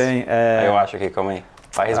português? Tem. Eu acho aqui, calma aí.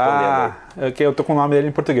 Vai respondendo aí. Eu tô com o nome dele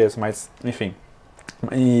em português, mas enfim.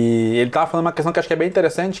 E ele tava falando uma questão que eu acho que é bem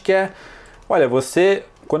interessante, que é... Olha,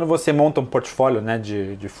 quando você monta um portfólio, né,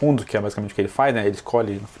 de fundo, que é basicamente o que ele faz, né? Ele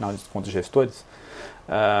escolhe, no final de contas, gestores.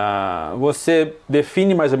 Você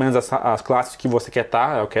define mais ou menos as classes que você quer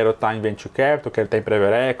estar. Eu quero estar em Venture Capital, eu quero estar em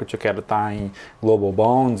Private Equity, eu quero estar em Global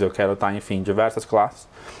Bonds, eu quero estar, enfim, diversas classes.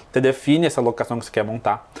 Você define essa alocação que você quer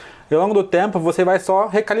montar. E ao longo do tempo, você vai só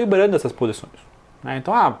recalibrando essas posições.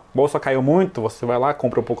 Então, a bolsa caiu muito, você vai lá,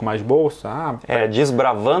 compra um pouco mais de bolsa.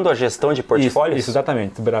 Desbravando a gestão de portfólios? Isso,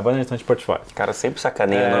 exatamente, desbravando a gestão de portfólios. O cara sempre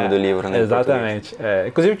sacaneia o nome do livro, né? Exatamente.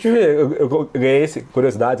 Inclusive, eu ganhei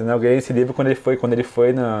curiosidade, né? Eu ganhei esse livro quando ele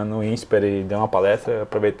foi no INSPER e deu uma palestra, eu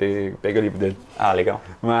aproveitei e peguei o livro dele. Legal.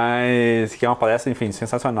 Mas que é uma palestra, enfim,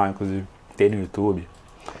 sensacional, inclusive. Tem no YouTube.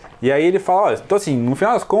 E aí ele fala, então assim, no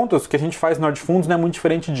final das contas, o que a gente faz no Nord Fundos não é muito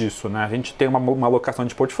diferente disso, né? A gente tem uma alocação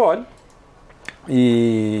de portfólio.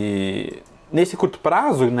 E nesse curto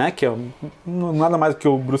prazo, né, que é nada mais do que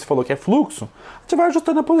o Bruce falou, que é fluxo, a gente vai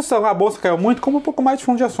ajustando a posição. A bolsa caiu muito, compra um pouco mais de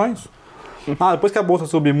fundo de ações. Depois que a bolsa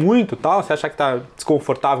subir muito, você achar que está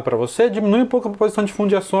desconfortável para você, diminui um pouco a posição de fundo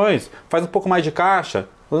de ações, faz um pouco mais de caixa.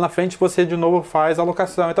 Lá na frente você de novo faz a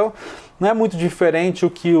alocação. Então não é muito diferente o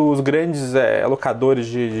que os grandes alocadores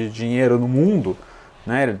de dinheiro no mundo,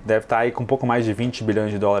 né, ele deve estar aí com um pouco mais de 20 bilhões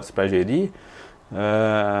de dólares para gerir,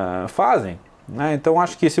 fazem. Então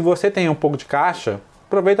acho que se você tem um pouco de caixa,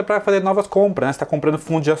 aproveita para fazer novas compras, né? Você está comprando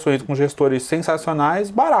fundos de ações com gestores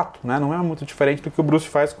sensacionais, barato, né? Não é muito diferente do que o Bruce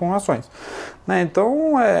faz com ações. Né?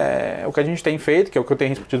 Então, o que a gente tem feito, que é o que eu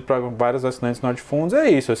tenho repetido para vários assinantes do Nord Fundos, é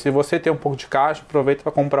isso. Se você tem um pouco de caixa, aproveita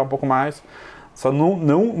para comprar um pouco mais. Só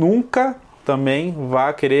nunca também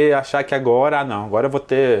vá querer achar que agora eu vou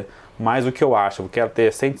ter mais do que eu acho. Eu quero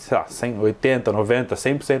ter 100, 80, 90,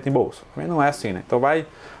 100% em bolsa. Também não é assim, né? Então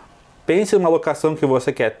pense numa alocação que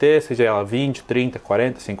você quer ter, seja ela 20, 30,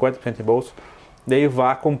 40, 50% em bolsa, daí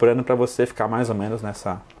vá comprando para você ficar mais ou menos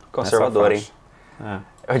nessa conservador, hein?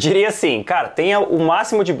 Eu diria assim, cara, tenha o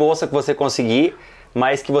máximo de bolsa que você conseguir,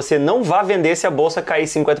 mas que você não vá vender se a bolsa cair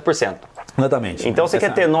 50%. Exatamente. Então você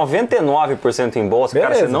quer ter 99% em bolsa,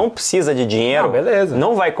 cara, você não precisa de dinheiro,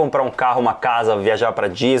 não vai comprar um carro, uma casa, viajar para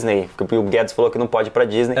Disney, porque o Guedes falou que não pode ir para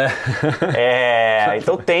Disney.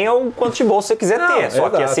 Então tenha o quanto de bolsa você quiser ter, só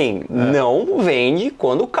que assim, não vende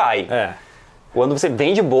quando cai. Quando você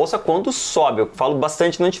vende bolsa, quando sobe. Eu falo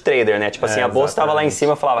bastante no anti-trader, né? Tipo assim, a bolsa estava lá em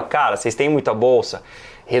cima, eu falava, cara, vocês têm muita bolsa?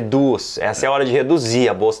 Reduz, essa é a hora de reduzir,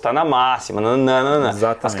 a bolsa está na máxima,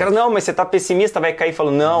 Os caras, não, mas você está pessimista, vai cair. Eu falo,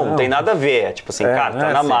 não tem nada a ver. É tipo assim, cara,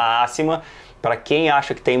 tá na máxima. Para quem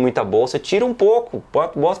acha que tem muita bolsa, tira um pouco,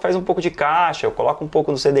 faz um pouco de caixa, coloca um pouco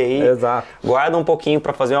no CDI, guarda um pouquinho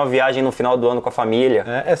para fazer uma viagem no final do ano com a família.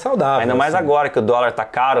 É saudável. Ainda mais agora que o dólar tá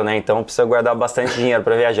caro, né? Então precisa guardar bastante dinheiro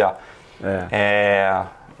para viajar.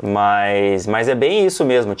 Mas é bem isso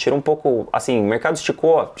mesmo, tira um pouco, assim, o mercado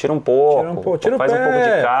esticou, tira um pouco, faz um pouco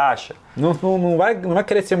de caixa. Não vai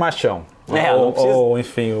querer ser machão. Ou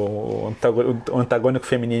enfim, o antagônico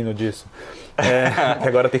feminino disso. Que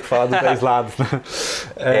agora tem que falar dos dois lados, né?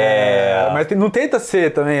 Mas não tenta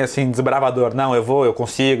ser também assim, desbravador. Não, eu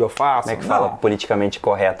consigo, eu faço. Como é que fala politicamente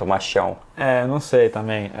correto, machão? Não sei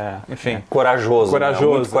também. Enfim. Corajoso. Né?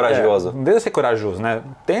 Muito corajoso. Não deve ser corajoso, né?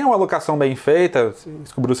 Tem uma alocação bem feita,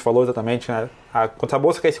 isso que o Bruce falou exatamente, né? Quando a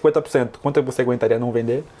bolsa cai 50%, quanto você aguentaria não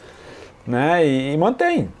vender? Né? E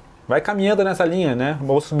mantém. Vai caminhando nessa linha, né? A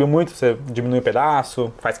bolsa subiu muito, você diminui um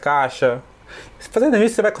pedaço, faz caixa. Fazendo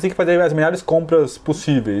isso, você vai conseguir fazer as melhores compras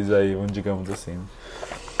possíveis aí, digamos assim.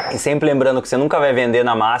 E sempre lembrando que você nunca vai vender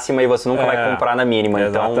na máxima e você nunca vai comprar na mínima.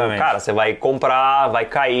 Exatamente. Então, cara, você vai comprar, vai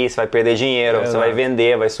cair, você vai perder dinheiro, você vai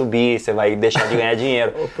vender, vai subir, você vai deixar de ganhar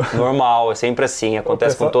dinheiro. Normal, é sempre assim,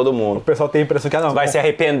 acontece com todo mundo. O pessoal tem a impressão que você vai se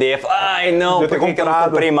arrepender, ai não, por que eu não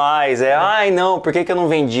comprei mais? Ai não, por que eu não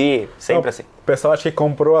vendi? Sempre assim. O pessoal acha que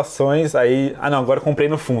comprou ações, aí, agora eu comprei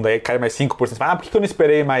no fundo, aí cai mais 5%. Por que eu não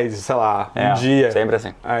esperei mais, sei lá, um dia? Sempre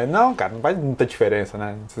assim. Aí, não, cara, não faz muita diferença,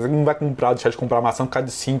 né? Você não vai deixar de comprar uma ação por causa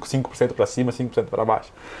de 5% para cima, 5% para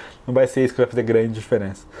baixo. Não vai ser isso que vai fazer grande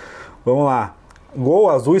diferença. Vamos lá.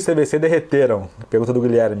 Gol, Azul e CVC derreteram. Pergunta do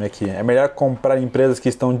Guilherme aqui. É melhor comprar empresas que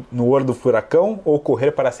estão no olho do furacão ou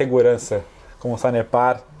correr para a segurança, como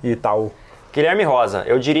Sanepar e Itaú? Guilherme Rosa,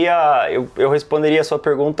 eu responderia a sua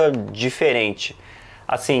pergunta diferente.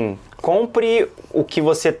 Assim, compre o que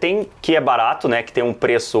você tem que é barato, né? Que tem um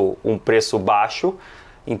preço baixo.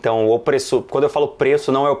 Então, o preço, quando eu falo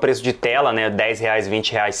preço, não é o preço de tela, né? R$10,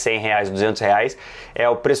 R$20, R$100, R$200. É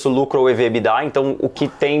o preço lucro ou EV/EBITDA. Então, o que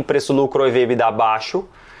tem preço lucro ou EV/EBITDA baixo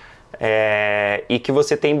e que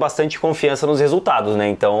você tem bastante confiança nos resultados, né?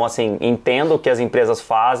 Então, assim, entenda o que as empresas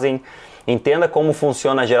fazem, entenda como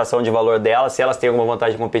funciona a geração de valor delas, se elas têm alguma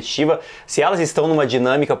vantagem competitiva, se elas estão numa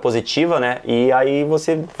dinâmica positiva, né? E aí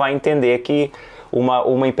você vai entender que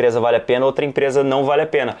uma empresa vale a pena, outra empresa não vale a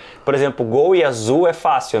pena. Por exemplo, Gol e Azul é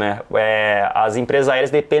fácil, né? As empresas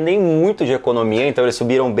aéreas dependem muito de economia, então eles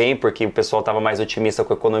subiram bem porque o pessoal estava mais otimista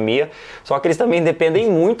com a economia, só que eles também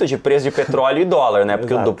dependem muito de preço de petróleo e dólar, né?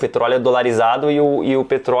 Porque o petróleo é dolarizado e o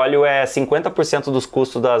petróleo é 50% dos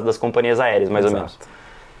custos das companhias aéreas, mais ou menos.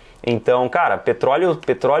 Então, cara,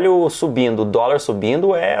 petróleo subindo, dólar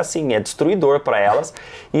subindo é destruidor para elas.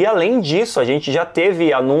 E além disso, a gente já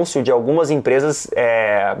teve anúncio de algumas empresas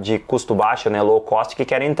de custo baixo, né, low cost, que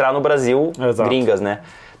querem entrar no Brasil, gringas, né?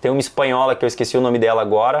 Tem uma espanhola que eu esqueci o nome dela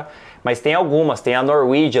agora, mas tem algumas, tem a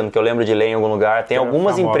Norwegian, que eu lembro de ler em algum lugar, tem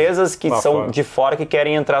algumas empresas que são de fora que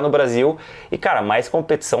querem entrar no Brasil. E, cara, mais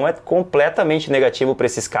competição é completamente negativo para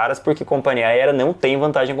esses caras, porque companhia aérea não tem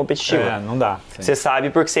vantagem competitiva. Não dá. Você sabe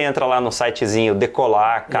porque você entra lá no sitezinho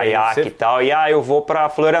Decolar, Kayak e tal, e eu vou para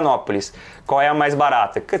Florianópolis. Qual é a mais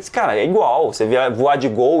barata? Cara, é igual. Você voar de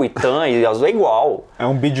Gol, TAM e Azul é igual. É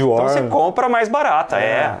um bid war. Então você compra a mais barata.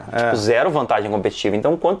 Tipo, zero vantagem competitiva.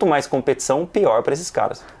 Então, quanto mais competição, pior para esses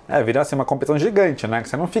caras. Vira assim uma competição gigante, né? Que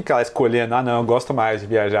você não fica lá escolhendo, eu gosto mais de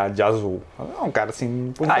viajar de azul. Não, cara,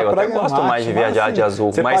 assim... eu até gosto mais de viajar de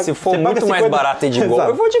azul, mas se for muito mais barato e de Gol,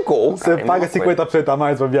 eu vou de Gol. Você paga 50% a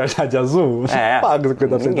mais pra viajar de azul? Você paga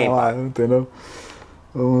 50% a mais, entendeu?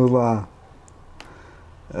 Vamos lá.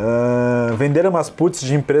 Vender umas puts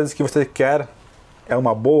de empresas que você quer é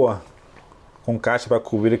uma boa? Com caixa para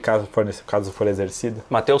cobrir caso for exercido?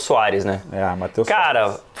 Matheus Soares, né? Matheus Cara,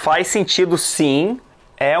 Soares. faz sentido sim.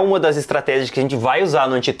 É uma das estratégias que a gente vai usar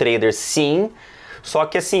no anti-trader, sim. Só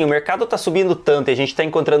que assim, o mercado está subindo tanto e a gente está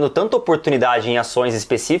encontrando tanta oportunidade em ações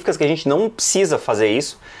específicas que a gente não precisa fazer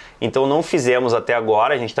isso. Então não fizemos até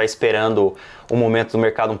agora, a gente está esperando um momento do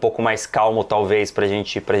mercado um pouco mais calmo talvez para a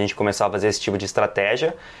gente começar a fazer esse tipo de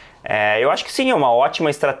estratégia. Eu acho que sim, é uma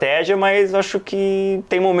ótima estratégia, mas acho que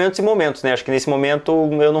tem momentos e momentos, né? Acho que nesse momento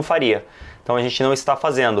eu não faria. Então a gente não está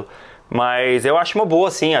fazendo. Mas eu acho uma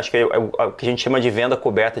boa sim, acho que é o que a gente chama de venda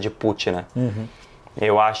coberta de put, né? Uhum.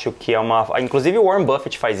 Eu acho que é uma... Inclusive o Warren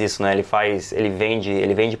Buffett faz isso, né? Ele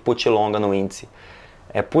vende put longa no índice.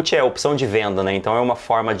 Put é opção de venda, né? Então é uma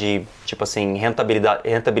forma de, tipo assim,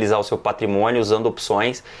 rentabilizar o seu patrimônio usando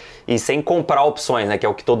opções e sem comprar opções, né? Que é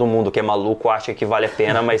o que todo mundo que é maluco acha que vale a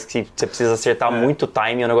pena, mas que você precisa acertar muito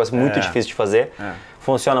time, é um negócio muito difícil de fazer.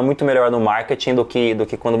 Funciona muito melhor no marketing do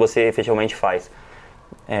que quando você efetivamente faz.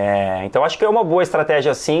 Então acho que é uma boa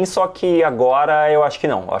estratégia sim, só que agora eu acho que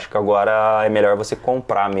não. Acho que agora é melhor você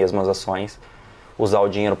comprar mesmo as ações, usar o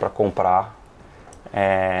dinheiro para comprar.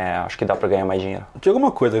 Acho que dá pra ganhar mais dinheiro. Tinha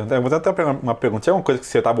alguma coisa, eu vou até pegar uma pergunta. Tinha alguma coisa que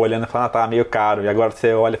você tava olhando e falando, tá meio caro, e agora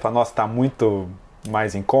você olha e fala, nossa, tá muito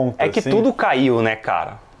mais em conta? É que assim? tudo caiu, né,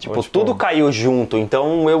 cara? Tipo, tudo caiu junto,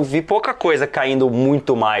 então eu vi pouca coisa caindo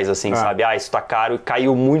muito mais, assim, sabe? Isso tá caro e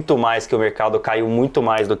caiu muito mais que o mercado, caiu muito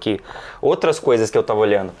mais do que outras coisas que eu tava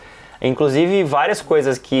olhando. Inclusive, várias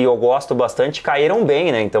coisas que eu gosto bastante caíram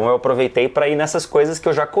bem, né? Então eu aproveitei para ir nessas coisas que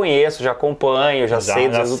eu já conheço, já acompanho, já sei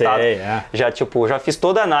dos resultados. Já fiz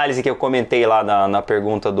toda a análise que eu comentei lá na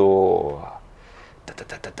pergunta do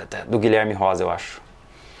Guilherme Rosa, eu acho.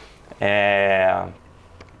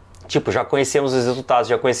 Já conhecemos os resultados,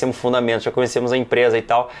 já conhecemos fundamentos, já conhecemos a empresa e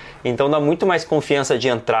tal. Então dá muito mais confiança de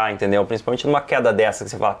entrar, entendeu? Principalmente numa queda dessa que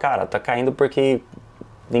você fala, cara, tá caindo porque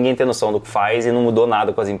ninguém tem noção do que faz e não mudou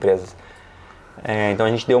nada com as empresas. Então a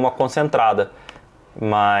gente deu uma concentrada.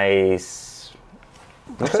 Mas...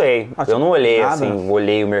 não sei. Eu não olhei assim,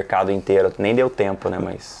 olhei o mercado inteiro. Nem deu tempo, né?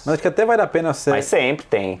 Mas acho que até vale a pena você... Mas sempre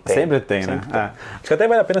tem. Sempre tem, né? Acho que até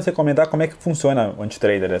vale a pena você comentar como é que funciona o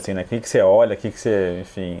anti-trader, assim, né? O que você olha, o que você...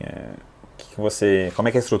 Enfim... como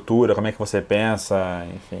é que é a estrutura, como é que você pensa,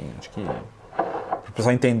 enfim... Acho que... para o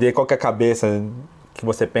pessoal entender qual que é a cabeça... que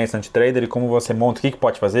você pensa anti-trader e como você monta, o que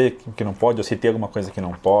pode fazer, o que não pode, ou se tem alguma coisa que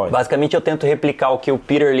não pode. Basicamente eu tento replicar o que o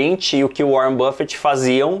Peter Lynch e o que o Warren Buffett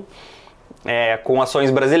faziam com ações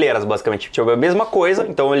brasileiras, basicamente. Tipo, a mesma coisa,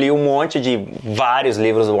 então eu li um monte de vários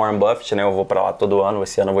livros do Warren Buffett, né? Eu vou pra lá todo ano,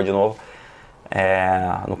 esse ano eu vou de novo,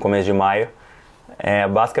 no começo de maio.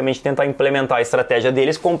 Basicamente tentar implementar a estratégia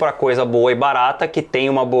deles, comprar coisa boa e barata, que tem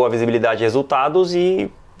uma boa visibilidade de resultados e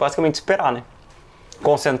basicamente esperar, né?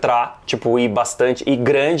 Concentrar, ir bastante, e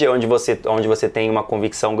grande, onde você tem uma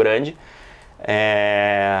convicção grande,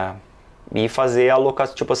 e fazer a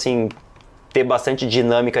alocação, ter bastante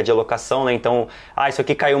dinâmica de alocação, né? Então, isso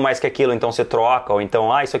aqui caiu mais que aquilo, então você troca, ou então,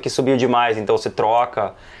 isso aqui subiu demais, então você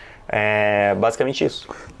troca. Basicamente isso.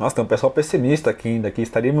 Nossa, tem um pessoal pessimista aqui ainda, que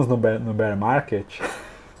estaríamos no bear market.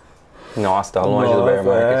 Nossa, tá longe do bear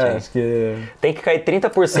market. Acho que... tem que cair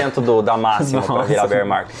 30% da máxima para virar bear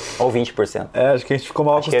market. Ou 20%. Acho que a gente ficou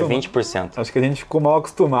mal acostumado. Acho que é 20%. Acho que a gente ficou mal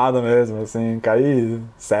acostumado mesmo, assim, cair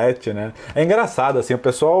 7, né? É engraçado, assim, o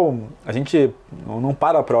pessoal, a gente não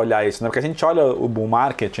para olhar isso, né? Porque a gente olha o bull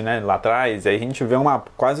market, né, lá atrás, e aí a gente vê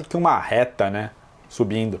quase que uma reta, né?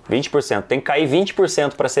 Subindo. 20%. Tem que cair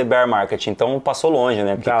 20% para ser bear market. Então passou longe,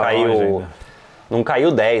 né? Porque caiu... não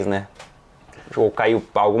caiu 10, né? Ou caiu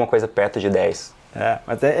alguma coisa perto de 10.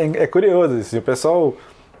 Mas é curioso isso. O pessoal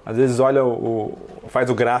às vezes olha faz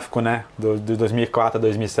o gráfico, né, de 2004 a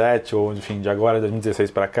 2007, ou enfim, de agora 2016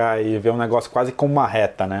 para cá, e vê um negócio quase como uma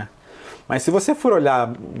reta, né? Mas se você for olhar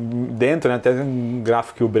dentro, né, tem um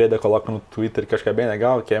gráfico que o Breda coloca no Twitter que eu acho que é bem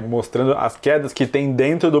legal, que é mostrando as quedas que tem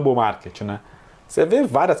dentro do bull market, né? Você vê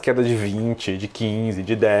várias quedas de 20, de 15,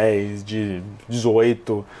 de 10, de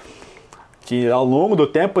 18, que ao longo do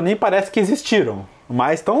tempo nem parece que existiram,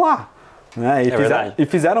 mas estão lá, né? E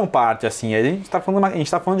fizeram parte, assim. A gente está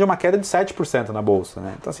falando de uma queda de 7% na bolsa,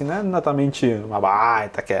 né? Então, assim, não é exatamente uma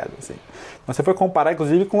baita queda, assim. Mas você foi comparar,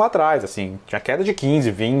 inclusive, com lá atrás, assim, tinha queda de 15,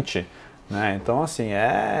 20, né? Então, assim,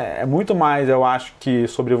 é muito mais, eu acho, que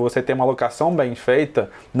sobre você ter uma alocação bem feita,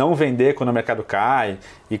 não vender quando o mercado cai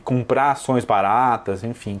e comprar ações baratas,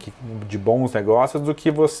 enfim, de bons negócios, do que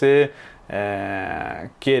você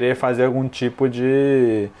querer fazer algum tipo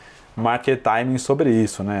de market timing sobre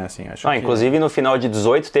isso, né? Assim, acho que... Inclusive no final de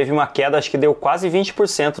 18 teve uma queda, acho que deu quase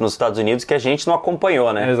 20% nos Estados Unidos, que a gente não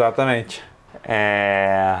acompanhou, né? Exatamente.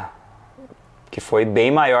 Que foi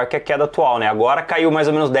bem maior que a queda atual, né? Agora caiu mais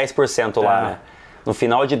ou menos 10% lá, né? No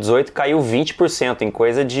final de 18 caiu 20% em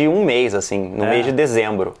coisa de um mês, assim, no mês de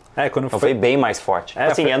dezembro. Quando então foi bem mais forte.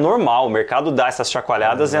 Assim, é normal, o mercado dá essas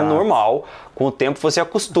chacoalhadas, é normal. Com o tempo você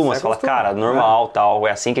acostuma, você fala, cara, normal, tal,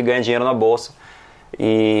 é assim que ganha dinheiro na bolsa.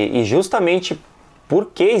 E justamente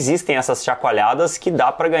porque existem essas chacoalhadas que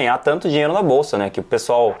dá para ganhar tanto dinheiro na bolsa, né? Que o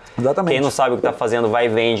pessoal, quem não sabe o que está fazendo, vai e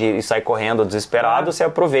vende e sai correndo desesperado, você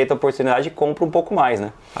aproveita a oportunidade e compra um pouco mais,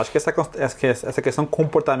 né? Acho que essa questão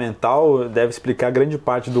comportamental deve explicar grande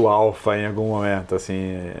parte do alfa em algum momento,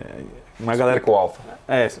 assim. Uma galera com o alfa.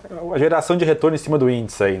 A geração de retorno em cima do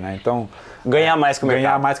índice aí, né? Então... Ganhar mais que o mercado.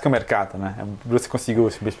 Ganhar mais que o mercado, né? Você conseguiu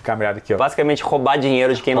explicar melhor aqui, ó. Basicamente roubar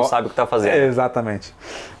dinheiro de quem não sabe o que está fazendo. Exatamente.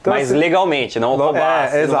 Então, mas assim, legalmente, não roubar,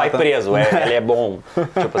 você não vai preso, ele é bom.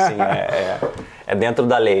 Tipo assim, é dentro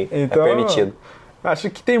da lei, então, é permitido. Acho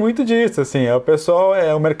que tem muito disso, assim, o pessoal,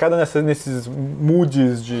 o mercado nesses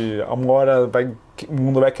moods de uma hora o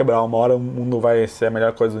mundo vai quebrar, uma hora o mundo vai ser a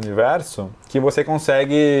melhor coisa do universo, que você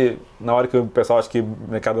consegue, na hora que o pessoal acha que o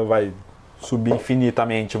mercado vai subir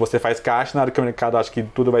infinitamente, você faz caixa, na hora que o mercado acha que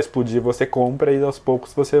tudo vai explodir, você compra e aos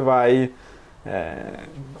poucos você vai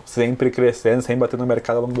sempre crescendo, sem bater no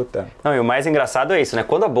mercado ao longo do tempo. Não, e o mais engraçado é isso, né?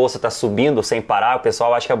 Quando a bolsa está subindo sem parar, o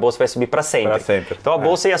pessoal acha que a bolsa vai subir para sempre. Para sempre. Então a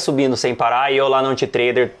bolsa ia subindo sem parar e eu lá no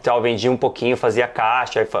Antitrader vendia um pouquinho, fazia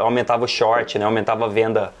caixa, aumentava o short, né? Aumentava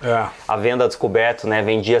a venda descoberto, né?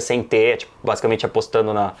 Vendia sem ter, tipo, basicamente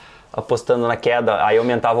apostando na queda, aí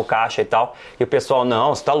aumentava o caixa e tal, e o pessoal,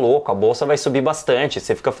 não, você tá louco, a bolsa vai subir bastante,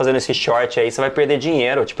 você fica fazendo esse short aí, você vai perder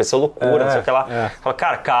dinheiro, tipo, isso é loucura, não sei o que lá. Fala,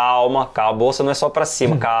 cara, calma, a bolsa não é só pra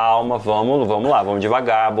cima, calma, vamos lá, vamos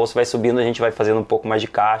devagar, a bolsa vai subindo, a gente vai fazendo um pouco mais de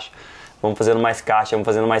caixa, vamos fazendo mais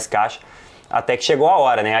caixa, até que chegou a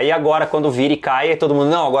hora, né? Aí agora, quando vira e cai, todo mundo,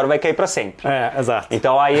 não, agora vai cair pra sempre. Exato.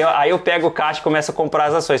 Então aí eu pego o caixa e começo a comprar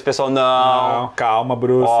as ações, o pessoal, não, calma,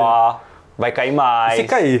 Bruce. Vai cair mais. E se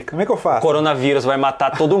cair, como é que eu faço? O coronavírus vai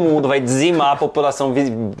matar todo mundo, vai dizimar a população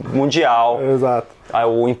mundial. Exato.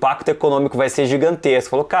 O impacto econômico vai ser gigantesco.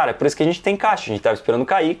 Falou, cara, é por isso que a gente tem caixa. A gente estava esperando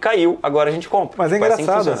cair, caiu, agora a gente compra. Mas é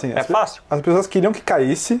engraçado, assim. É fácil. As pessoas queriam que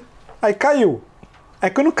caísse, aí caiu. Aí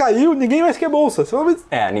quando caiu, ninguém mais quer bolsa. Você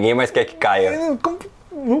fala, ninguém mais quer que caia.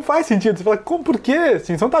 Não faz sentido. Você fala, por quê?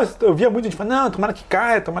 Assim, eu via muita gente falando, não, tomara que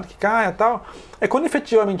caia e tal. Aí quando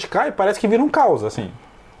efetivamente cai, parece que vira um caos, assim.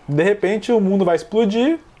 De repente o mundo vai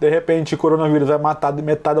explodir, de repente o coronavírus vai matar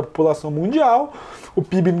metade da população mundial, o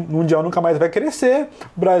PIB mundial nunca mais vai crescer,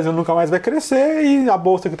 o Brasil nunca mais vai crescer e a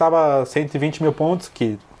bolsa que estava 120 mil pontos,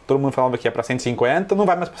 que todo mundo falava que ia para 150, não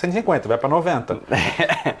vai mais para 150, vai para 90.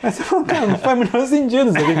 Aí você fala, cara, não faz o menor sentido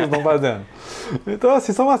isso aqui que eles estão fazendo. Então,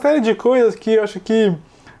 assim, são uma série de coisas que eu acho que,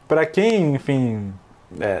 para quem, enfim,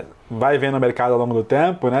 vai vendo o mercado ao longo do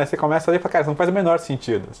tempo, né? Você começa a ver e fala, cara, isso não faz o menor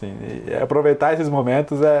sentido, assim. E aproveitar esses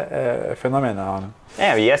momentos é fenomenal,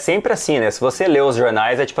 né? E é sempre assim, né? Se você lê os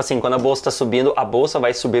jornais, é tipo assim, quando a bolsa está subindo, a bolsa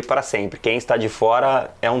vai subir para sempre. Quem está de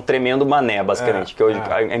fora é um tremendo mané, basicamente, que hoje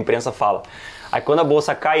a imprensa fala. Aí quando a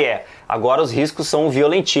bolsa cai, agora os riscos são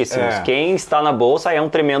violentíssimos. Quem está na bolsa é um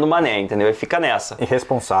tremendo mané, entendeu? E fica nessa.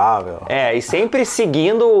 Irresponsável. E sempre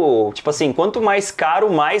seguindo, tipo assim, quanto mais caro,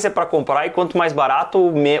 mais é para comprar, e quanto mais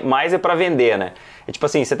barato, mais é para vender, né? E tipo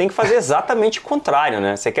assim, você tem que fazer exatamente o contrário,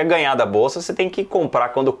 né? Você quer ganhar da bolsa, você tem que comprar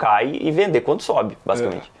quando cai e vender quando sobe,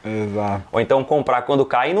 basicamente. Exato. Ou então comprar quando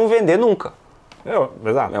cai e não vender nunca.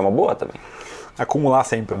 Exato. É uma boa também. Acumular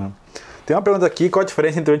sempre, né? Tem uma pergunta aqui, qual a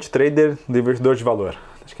diferença entre o anti-trader e o investidor de valor?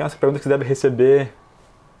 Acho que é uma pergunta que você deve receber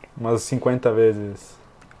umas 50 vezes.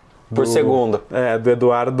 Por segundo. Do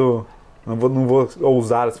Eduardo, não vou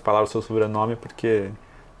ousar falar o seu sobrenome, porque...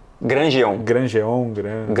 Grangeon. Grangeon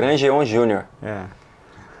Jr.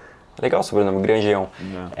 Legal o sobrenome, Grangeon.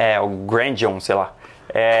 O Grangeon, sei lá.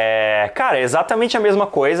 Cara, é exatamente a mesma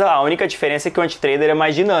coisa, a única diferença é que o anti-trader é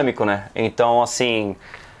mais dinâmico, né? Então, assim...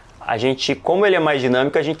 A gente, como ele é mais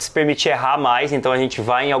dinâmico, a gente se permite errar mais, então a gente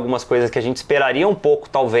vai em algumas coisas que a gente esperaria um pouco,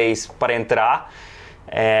 talvez, para entrar.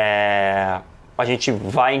 A gente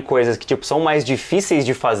vai em coisas que são mais difíceis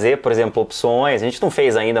de fazer, por exemplo, opções, a gente não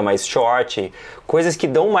fez ainda, mas short, coisas que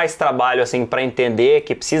dão mais trabalho assim, para entender,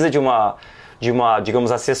 que precisa de uma,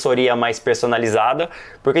 digamos, assessoria mais personalizada,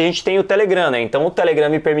 porque a gente tem o Telegram, né? Então o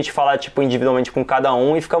Telegram me permite falar individualmente com cada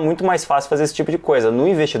um e fica muito mais fácil fazer esse tipo de coisa. No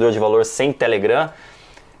investidor de valor sem Telegram,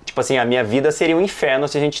 a minha vida seria um inferno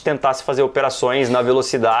se a gente tentasse fazer operações na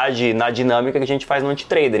velocidade, na dinâmica que a gente faz no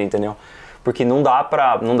anti-trader, entendeu? porque não dá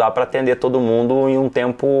para atender todo mundo em um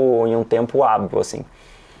tempo hábil, assim.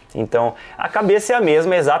 Então, a cabeça é a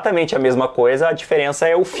mesma, é exatamente a mesma coisa, a diferença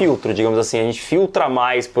é o filtro, digamos assim, a gente filtra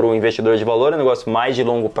mais para o investidor de valor, é um negócio mais de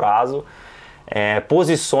longo prazo,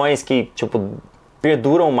 posições que, tipo,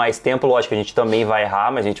 perduram mais tempo, lógico, a gente também vai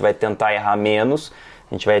errar, mas a gente vai tentar errar menos,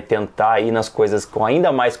 a gente vai tentar ir nas coisas com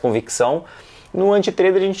ainda mais convicção. No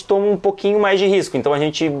anti-trader a gente toma um pouquinho mais de risco, então a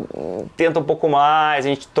gente tenta um pouco mais, a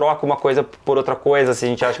gente troca uma coisa por outra coisa, se a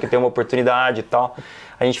gente acha que tem uma oportunidade e tal.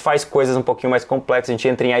 A gente faz coisas um pouquinho mais complexas, a gente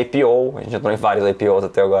entra em IPO, a gente entrou em vários IPOs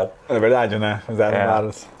até agora. É verdade, né? Fizeram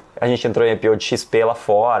vários. A gente entrou em IPO de XP lá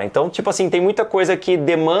fora. Então, tipo assim, tem muita coisa que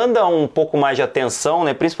demanda um pouco mais de atenção,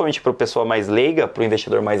 né? Principalmente para o pessoa mais leiga, para o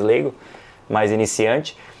investidor mais leigo, mais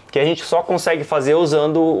iniciante, que a gente só consegue fazer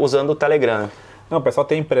usando o Telegram. Não, o pessoal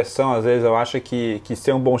tem impressão, às vezes, eu acho que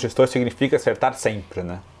ser um bom gestor significa acertar sempre,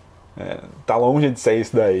 né? Tá longe de ser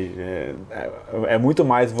isso daí. É muito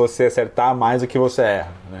mais você acertar mais do que você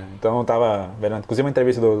erra, né? Então eu tava vendo, inclusive, uma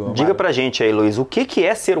entrevista do Diga pra gente aí, Luiz, o que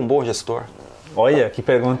é ser um bom gestor? Olha, que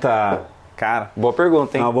pergunta, cara. Boa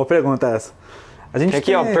pergunta, hein? Não, boa pergunta essa. A gente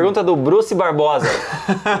aqui, ó, pergunta do Bruce Barbosa.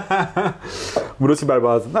 Bruce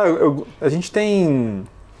Barbosa. Não, a gente tem...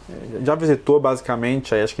 Já visitou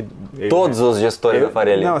basicamente, aí acho que... Todos os gestores da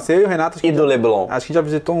Farelli. Não, você e o Renato... E do Leblon. Acho que já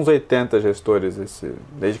visitou uns 80 gestores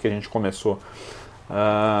desde que a gente começou.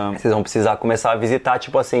 Vocês vão precisar começar a visitar,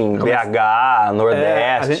 tipo assim, BH,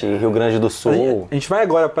 Nordeste, Rio Grande do Sul. A gente vai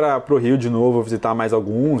agora para o Rio de novo visitar mais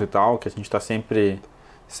alguns e tal, que a gente está sempre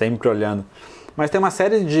olhando. Mas tem uma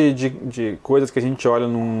série de coisas que a gente olha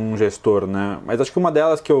num gestor, né? Mas acho que uma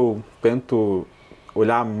delas que eu tento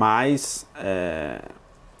olhar mais é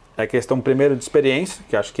a questão, primeiro, de experiência,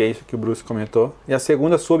 que acho que é isso que o Bruce comentou, e a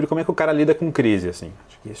segunda sobre como é que o cara lida com crise, assim.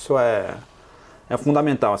 Acho que isso é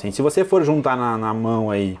fundamental, assim. Se você for juntar na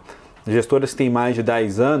mão aí gestoras que têm mais de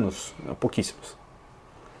 10 anos, pouquíssimos.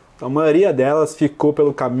 Então, a maioria delas ficou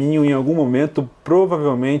pelo caminho em algum momento,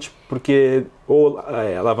 provavelmente porque ou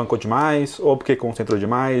alavancou demais, ou porque concentrou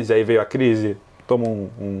demais, e aí veio a crise, toma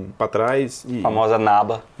um para trás. A famosa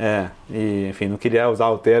naba. E, enfim, não queria usar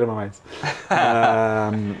o termo, mas...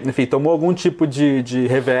 enfim, tomou algum tipo de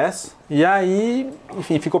revés, e aí,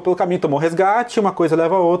 enfim, ficou pelo caminho, tomou resgate, uma coisa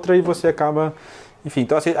leva a outra, e você acaba... Enfim,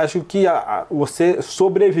 então assim, acho que você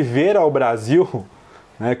sobreviver ao Brasil,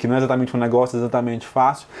 né, que não é exatamente um negócio exatamente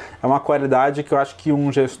fácil, é uma qualidade que eu acho que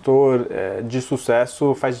um gestor de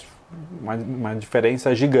sucesso faz uma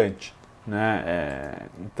diferença gigante. Né?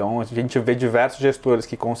 Então a gente vê diversos gestores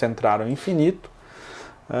que concentraram infinito,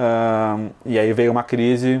 e aí veio uma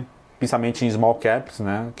crise, principalmente em small caps,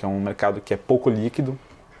 né, que é um mercado que é pouco líquido.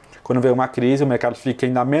 Quando veio uma crise, o mercado fica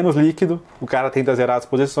ainda menos líquido, o cara tenta zerar as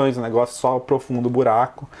posições, o negócio só aprofunda o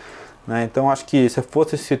buraco. Né? Então acho que se eu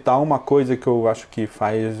fosse citar uma coisa que eu acho que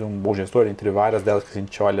faz um bom gestor, entre várias delas que a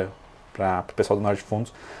gente olha para o pessoal do Norte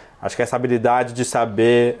Fundos, acho que é essa habilidade de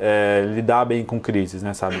saber lidar bem com crises,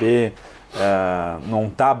 né? Saber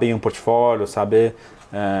montar bem um portfólio, saber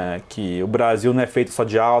que o Brasil não é feito só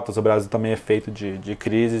de altas, o Brasil também é feito de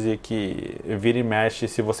crises, e que vira e mexe,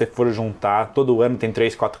 se você for juntar, todo ano tem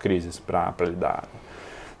 3, 4 crises para lidar.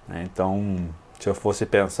 Né? Então, se eu fosse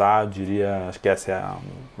pensar, eu diria, acho que essa é uma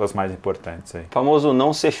das mais importantes aí. O famoso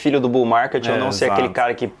não ser filho do bull market, ou não ser aquele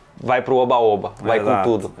cara que vai pro oba-oba, vai com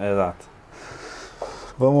tudo. Exato.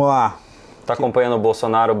 Vamos lá. Tá acompanhando o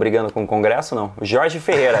Bolsonaro brigando com o Congresso, não? Jorge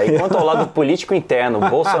Ferreira, e quanto ao lado político interno,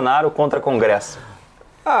 Bolsonaro contra Congresso?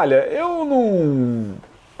 Olha, eu não...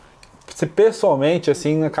 pessoalmente,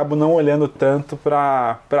 assim, acabo não olhando tanto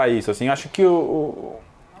para isso, assim. Acho que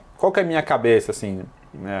qual que é a minha cabeça, assim,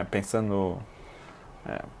 né, pensando...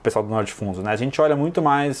 o pessoal do Norte Fundos, né? A gente olha muito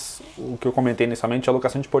mais o que eu comentei inicialmente, a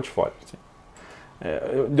alocação de portfólio. Assim.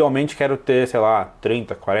 Eu idealmente quero ter, sei lá,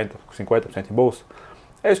 30%, 40%, 50% em bolsa.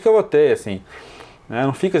 É isso que eu vou ter, assim. Né?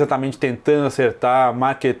 Não fica exatamente tentando acertar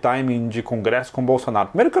market timing de Congresso com Bolsonaro.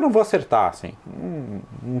 Primeiro que eu não vou acertar, assim.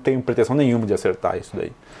 Não tenho pretensão nenhuma de acertar isso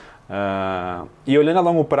daí. E olhando a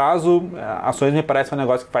longo prazo, ações me parece um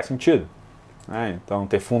negócio que faz sentido. Né? Então,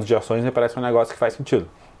 ter fundos de ações me parece um negócio que faz sentido.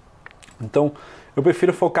 Então, eu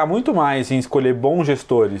prefiro focar muito mais em escolher bons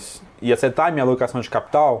gestores e acertar a minha alocação de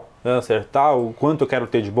capital, né? Acertar o quanto eu quero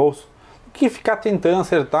ter de bolsa, do que ficar tentando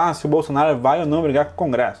acertar se o Bolsonaro vai ou não brigar com o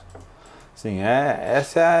Congresso. Assim,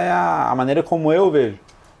 essa é a maneira como eu vejo.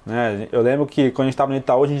 Né? Eu lembro que quando a gente estava no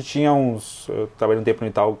Itaú, a gente tinha eu trabalhei um tempo no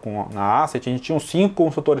Itaú na Asset, a gente tinha uns 5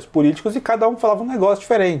 consultores políticos e cada um falava um negócio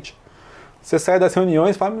diferente. Você sai das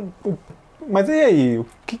reuniões e fala, mas e aí, o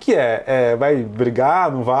que é? Vai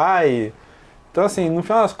brigar, não vai? Então, assim, no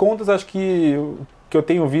final das contas, acho que que eu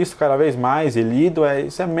tenho visto cada vez mais e lido,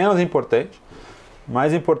 isso é menos importante.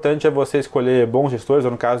 Mais importante é você escolher bons gestores,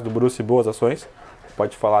 ou no caso do Bruce, boas ações.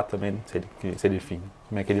 Pode falar também, enfim,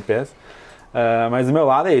 como é que ele pensa. Mas do meu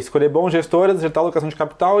lado é isso, escolher bons gestores, acertar a alocação de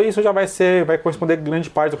capital, e isso já vai corresponder grande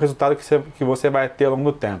parte do resultado que você vai ter ao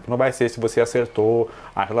longo do tempo. Não vai ser se você acertou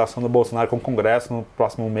a relação do Bolsonaro com o Congresso no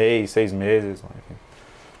próximo mês, 6 meses, enfim.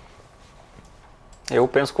 Eu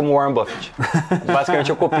penso como Warren Buffett. Basicamente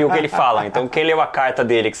eu copio o que ele fala. Então quem leu a carta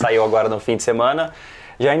dele que saiu agora no fim de semana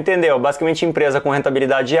já entendeu. Basicamente empresa com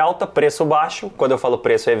rentabilidade alta, preço baixo. Quando eu falo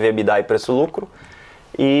preço é EBITDA e preço-lucro.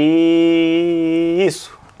 E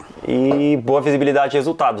isso. E boa visibilidade de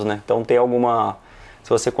resultados, né? Então se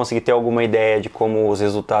você conseguir ter alguma ideia de como os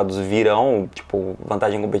resultados virão, tipo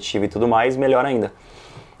vantagem competitiva e tudo mais, melhor ainda.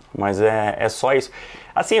 Mas é só isso.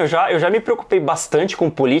 Assim, eu já me preocupei bastante com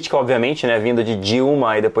política, obviamente, né? Vindo de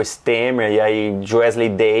Dilma e depois Temer e aí Wesley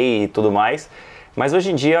Day e tudo mais. Mas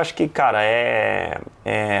hoje em dia, acho que, cara, é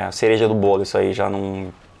a cereja do bolo isso aí. Já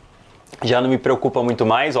não me preocupa muito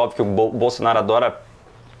mais. Óbvio que o Bolsonaro adora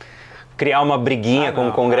criar uma briguinha com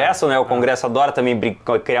o Congresso, né? O Congresso adora também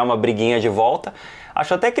criar uma briguinha de volta.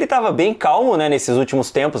 Acho até que ele estava bem calmo, né, nesses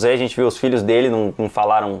últimos tempos. Aí a gente viu os filhos dele não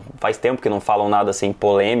falaram, faz tempo que não falam nada assim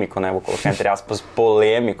polêmico, né? Vou colocar entre aspas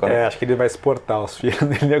polêmico, né? Acho que ele vai exportar os filhos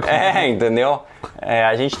dele agora. Entendeu?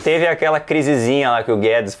 A gente teve aquela crisezinha lá que o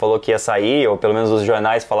Guedes falou que ia sair, ou pelo menos os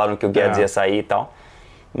jornais falaram que o Guedes ia sair e tal.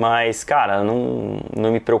 Mas, cara, não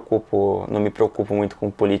me preocupo muito com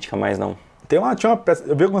política mais não. Eu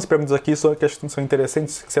vi algumas perguntas aqui que acho que são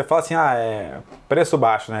interessantes, que você fala assim, preço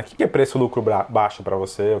baixo, né? O que é preço-lucro baixo para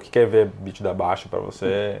você? O que é ver EBITDA baixo para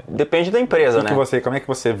você? Depende da empresa, né? Como é que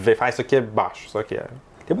você vê? Isso aqui é baixo, isso aqui é...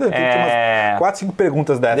 Tem umas 4, 5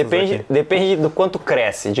 perguntas dessas aqui. Depende do quanto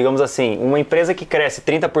cresce. Digamos assim, uma empresa que cresce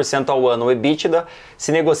 30% ao ano o EBITDA,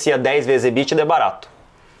 se negocia 10 vezes EBITDA é barato.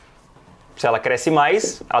 Se ela cresce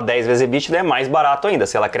mais, a 10 vezes EBITDA é mais barato ainda.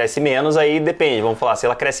 Se ela cresce menos, aí depende. Vamos falar, se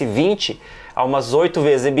ela cresce 20 a umas 8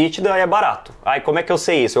 vezes EBITDA, é barato. Aí como é que eu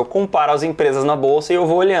sei isso? Eu comparo as empresas na bolsa e eu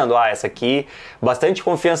vou olhando. Essa aqui, bastante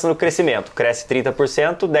confiança no crescimento. Cresce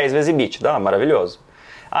 30%, 10 vezes EBITDA. Maravilhoso.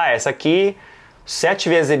 Essa aqui, 7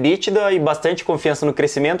 vezes EBITDA e bastante confiança no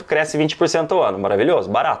crescimento, cresce 20% ao ano. Maravilhoso,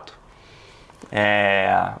 barato.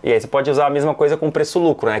 E aí você pode usar a mesma coisa com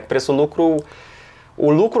preço-lucro, né? Que preço-lucro... O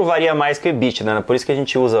lucro varia mais que o EBITDA, né? Por isso que a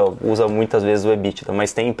gente usa muitas vezes o EBITDA,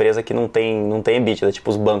 mas tem empresa que não tem EBITDA, tipo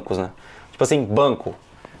os bancos, né? Tipo assim, banco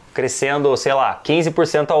crescendo, sei lá,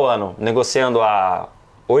 15% ao ano, negociando a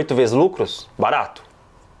 8 vezes lucros, barato.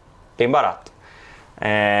 Bem barato.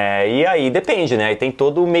 E aí depende, né? Aí tem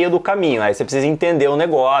todo o meio do caminho. Aí você precisa entender o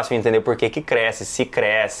negócio, entender por que cresce, se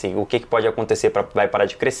cresce, o que pode acontecer, vai parar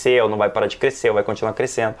de crescer, ou não vai parar de crescer, ou vai continuar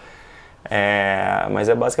crescendo. Mas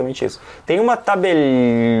é basicamente isso. Tem uma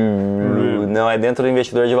tabelinha. Não, é dentro do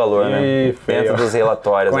investidor de valor, né? Dentro dos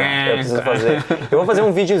relatórios, né? Eu vou fazer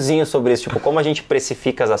um videozinho sobre isso, tipo, como a gente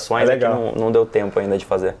precifica as ações, que não deu tempo ainda de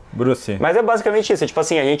fazer. Bruce. Mas é basicamente isso, tipo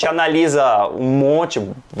assim, a gente analisa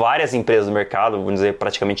várias empresas do mercado, vamos dizer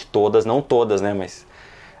praticamente todas, não todas, né? Mas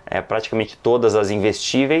praticamente todas as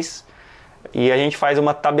investíveis. E a gente faz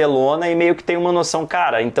uma tabelona e meio que tem uma noção,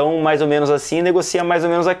 cara, então mais ou menos assim negocia mais ou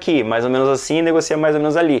menos aqui, mais ou menos assim negocia mais ou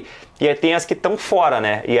menos ali. E aí tem as que estão fora,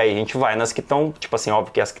 né? E aí a gente vai nas que estão, tipo assim,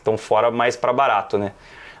 óbvio que as que estão fora mais para barato, né?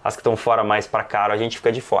 As que estão fora mais para caro, a gente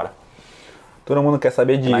fica de fora. Todo mundo quer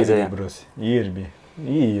saber de IRB, Bruce. IRB.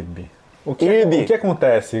 O que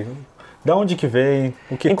acontece? Da onde que vem?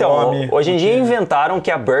 O que come? Hoje em dia inventaram que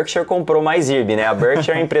a Berkshire comprou mais IRB, né? A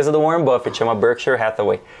Berkshire é a empresa do Warren Buffett, chama Berkshire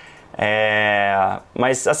Hathaway.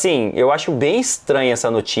 Mas assim, eu acho bem estranha essa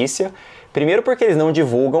notícia. Primeiro porque eles não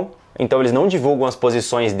divulgam, então eles não divulgam as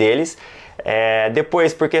posições deles.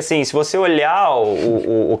 Depois porque assim, se você olhar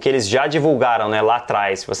o que eles já divulgaram, né, lá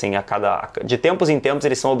atrás, assim, de tempos em tempos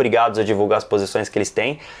eles são obrigados a divulgar as posições que eles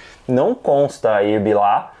têm. Não consta a IRB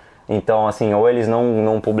lá. Então assim, ou eles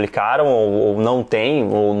não publicaram, ou não tem,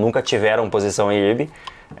 ou nunca tiveram posição em IRB.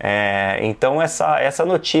 Então essa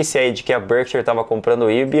notícia aí de que a Berkshire estava comprando o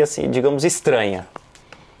IRB, assim, digamos, estranha.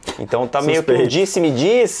 Então tá meio que me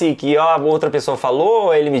disse, que outra pessoa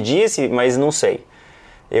falou, ele me disse, mas não sei.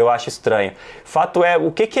 Eu acho estranho. Fato é, o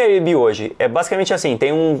que é IRB hoje? É basicamente assim,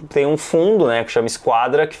 tem um fundo, né, que chama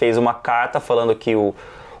Esquadra, que fez uma carta falando que o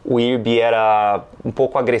IRB era um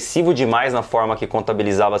pouco agressivo demais na forma que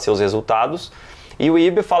contabilizava seus resultados. E o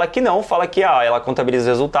IRB fala que não, fala que ela contabiliza os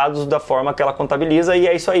resultados da forma que ela contabiliza e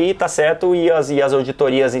é isso aí, tá certo. E as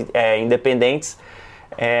auditorias independentes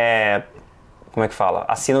como é que fala?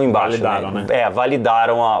 Assinam embaixo. Validaram, né?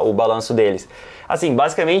 Validaram o balanço deles. Assim,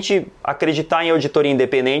 basicamente, acreditar em auditoria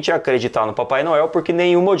independente é acreditar no Papai Noel, porque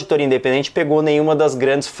nenhuma auditoria independente pegou nenhuma das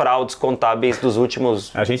grandes fraudes contábeis dos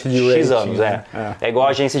últimos agência de X rating, anos. Né? É igual a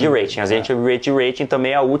agência de rating. A agência de rating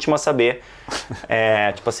também é a última a saber.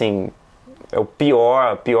 Tipo assim, é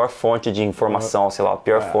a pior fonte de informação, sei lá, a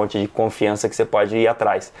pior fonte de confiança que você pode ir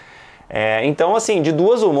atrás. Então, assim, de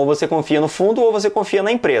duas uma, ou você confia no fundo ou você confia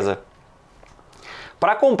na empresa.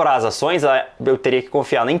 Para comprar as ações, eu teria que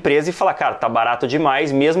confiar na empresa e falar, cara, tá barato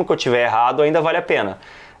demais, mesmo que eu tiver errado, ainda vale a pena.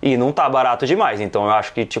 E não tá barato demais, então eu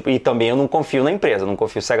acho que, e também eu não confio na empresa, não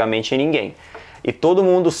confio cegamente em ninguém. E todo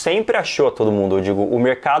mundo sempre achou, eu digo, o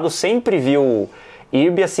mercado sempre viu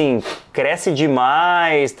IRB, assim, cresce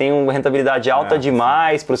demais, tem uma rentabilidade alta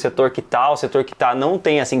demais para o setor que tá, não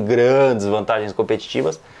tem, assim, grandes vantagens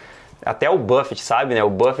competitivas. Até o Buffett, sabe, né? O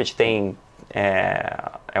Buffett tem,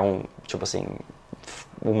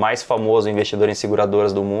 o mais famoso investidor em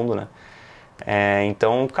seguradoras do mundo, né?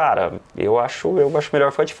 Então, cara, eu acho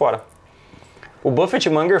melhor ficar de fora. O Buffett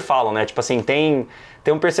e Munger falam, né? Tipo assim, tem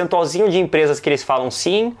um percentualzinho de empresas que eles falam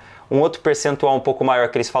sim, um outro percentual um pouco maior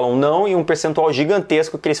que eles falam não e um percentual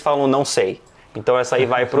gigantesco que eles falam não sei. Então essa aí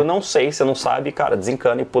vai pro não sei, você não sabe, cara,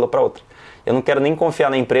 desencana e pula pra outra. Eu não quero nem confiar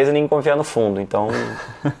na empresa, nem confiar no fundo. Então,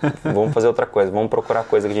 vamos fazer outra coisa. Vamos procurar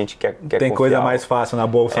coisa que a gente quer confiar. Tem coisa mais fácil na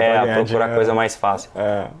bolsa para ganhar procurar dinheiro. Coisa mais fácil.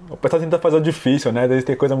 O pessoal tenta fazer o difícil, né? Às vezes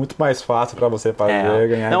tem coisa muito mais fácil para você fazer,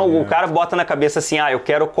 ganhar Não, dinheiro. o cara bota na cabeça assim, eu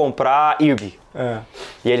quero comprar IRB.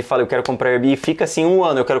 E ele fala, eu quero comprar IRB, e fica assim um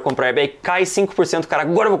ano, eu quero comprar IRB, aí cai 5%, cara,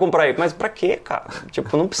 agora eu vou comprar IRB. Mas pra quê, cara?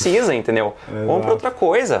 Tipo, não precisa, entendeu? Compra outra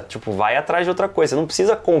coisa. Tipo, vai atrás de outra coisa. Você não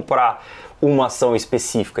precisa comprar uma ação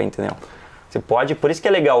específica, entendeu? Você pode, por isso que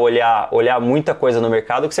é legal olhar muita coisa no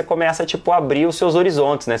mercado, que você começa a abrir os seus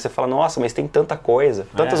horizontes, né? Você fala, nossa, mas tem tanta coisa,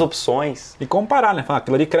 tantas opções. E comparar, né? Fala,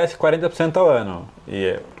 aquilo ali cresce 40% ao ano,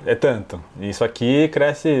 e é tanto. E isso aqui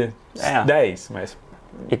cresce 10%, mas...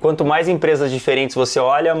 E quanto mais empresas diferentes você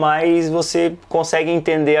olha, mais você consegue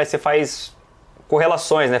entender, aí você faz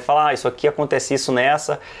correlações, né? Fala, isso aqui acontece isso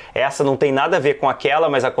nessa, essa não tem nada a ver com aquela,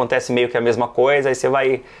 mas acontece meio que a mesma coisa, aí você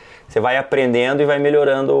vai aprendendo e vai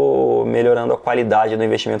melhorando a qualidade do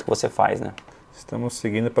investimento que você faz, né? Estamos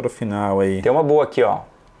seguindo para o final aí. Tem uma boa aqui, ó.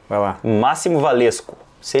 Vai lá. Máximo Valesco.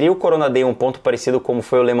 Seria o Corona Day um ponto parecido como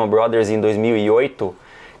foi o Lehman Brothers em 2008,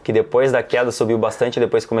 que depois da queda subiu bastante e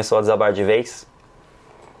depois começou a desabar de vez?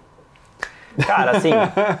 Cara, assim,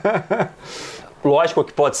 lógico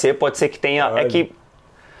que pode ser que tenha... É que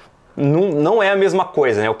não é a mesma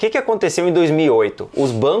coisa, né? O que aconteceu em 2008? Os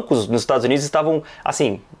bancos nos Estados Unidos estavam,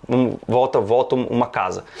 assim, volta uma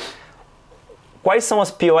casa. Quais são as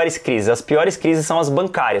piores crises? As piores crises são as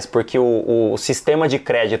bancárias, porque o sistema de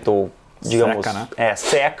crédito, digamos,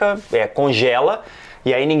 seca, congela,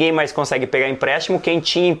 e aí ninguém mais consegue pegar empréstimo. Quem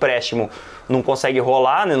tinha empréstimo não consegue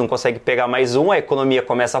rolar, né? Não consegue pegar mais um, a economia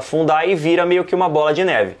começa a afundar e vira meio que uma bola de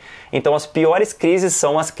neve. Então as piores crises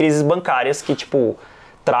são as crises bancárias que, tipo,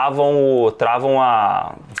 travam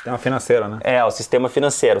a... O sistema financeiro, né? O sistema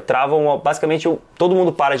financeiro. Basicamente, todo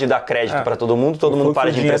mundo para de dar crédito para todo mundo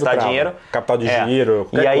para de emprestar dinheiro. Capital de giro,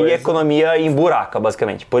 e aí a economia emburaca,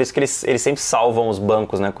 basicamente. Por isso que eles sempre salvam os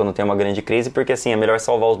bancos, né, quando tem uma grande crise, porque assim, é melhor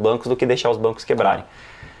salvar os bancos do que deixar os bancos quebrarem.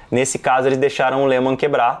 Nesse caso, eles deixaram o Lehman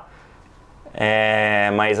quebrar,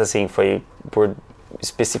 mas assim, foi por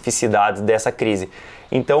especificidades dessa crise.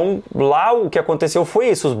 Então, lá o que aconteceu foi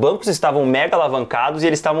isso, os bancos estavam mega alavancados e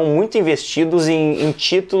eles estavam muito investidos em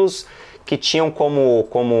títulos que tinham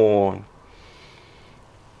como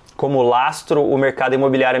lastro o mercado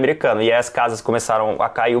imobiliário americano. E aí as casas começaram a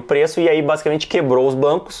cair o preço e aí basicamente quebrou os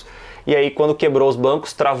bancos. E aí quando quebrou os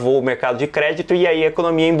bancos, travou o mercado de crédito e aí a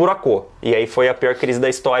economia emburacou. E aí foi a pior crise da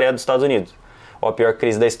história dos Estados Unidos, ou a pior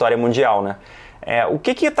crise da história mundial, né? O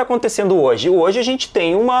que está acontecendo hoje? Hoje a gente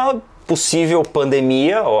tem uma possível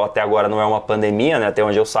pandemia, ou até agora não é uma pandemia, né, até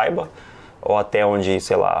onde eu saiba, ou até onde,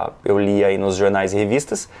 sei lá, eu li aí nos jornais e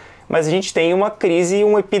revistas, mas a gente tem uma crise,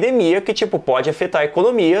 uma epidemia que, tipo, pode afetar a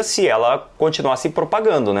economia se ela continuar se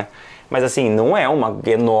propagando, né? Mas, assim, não é uma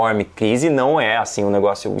enorme crise, não é, assim, um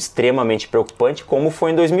negócio extremamente preocupante como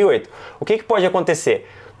foi em 2008. O que pode acontecer?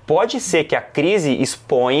 Pode ser que a crise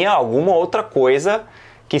exponha alguma outra coisa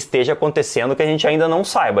que esteja acontecendo que a gente ainda não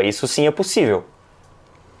saiba. Isso sim é possível.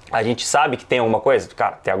 A gente sabe que tem alguma coisa?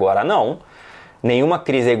 Cara, até agora não. Nenhuma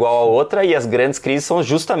crise é igual a outra e as grandes crises são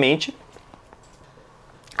justamente...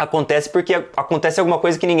 Acontece porque acontece alguma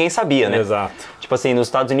coisa que ninguém sabia, né? Exato. Tipo assim, nos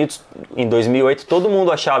Estados Unidos, em 2008, todo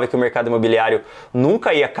mundo achava que o mercado imobiliário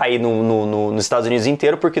nunca ia cair nos Estados Unidos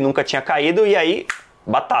inteiro porque nunca tinha caído e aí,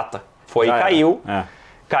 batata. Foi e caiu.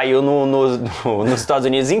 caiu nos Estados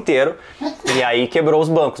Unidos inteiro e aí quebrou os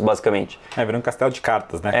bancos, basicamente. Virou um castelo de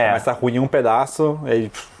cartas, né? É. Começa a ruir um pedaço e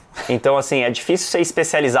aí... Então, assim, é difícil ser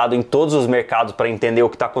especializado em todos os mercados para entender o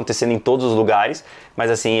que está acontecendo em todos os lugares,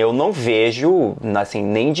 mas, assim, eu não vejo, assim,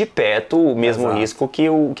 nem de perto o mesmo risco que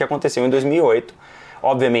o que aconteceu em 2008.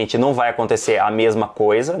 Obviamente, não vai acontecer a mesma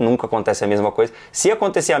coisa, nunca acontece a mesma coisa. Se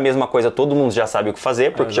acontecer a mesma coisa, todo mundo já sabe o que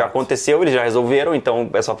fazer, porque já aconteceu, eles já resolveram, então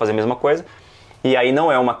é só fazer a mesma coisa. E aí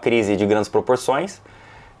não é uma crise de grandes proporções,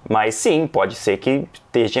 mas sim, pode ser que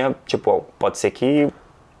esteja, pode ser que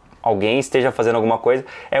alguém esteja fazendo alguma coisa.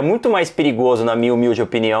 É muito mais perigoso, na minha humilde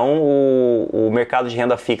opinião, o mercado de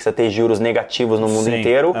renda fixa ter juros negativos no mundo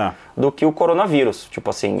inteiro do que o coronavírus.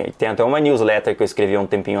 Tipo assim, tem até uma newsletter que eu escrevi há um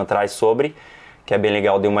tempinho atrás sobre, que é bem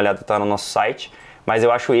legal, dê uma olhada, tá no nosso site. Mas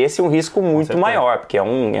eu acho esse um risco muito maior, porque é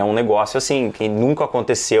um negócio assim, que nunca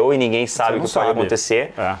aconteceu e ninguém sabe o que pode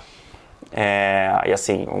acontecer. E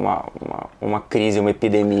assim, uma crise, uma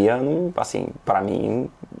epidemia, assim, para mim,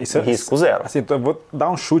 risco zero. Assim, eu vou dar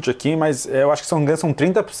um chute aqui, mas eu acho que são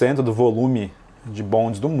 30% do volume de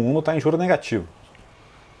bonds do mundo está em juro negativo.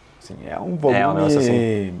 Assim, é um volume um negócio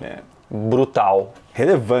assim, brutal.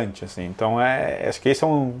 Relevante, assim. Então, acho que esse é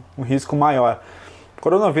um risco maior. O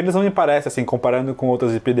coronavírus não me parece, assim, comparando com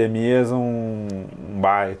outras epidemias, uma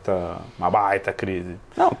baita crise.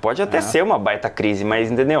 Não, pode até ser uma baita crise, mas,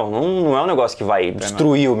 entendeu? Não é um negócio que vai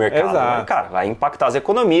destruir o mercado. Exato. Cara, vai impactar as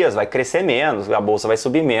economias, vai crescer menos, a bolsa vai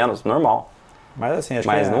subir menos, normal. Mas, assim, acho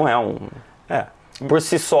que não é um... Por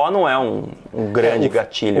si só, não é um grande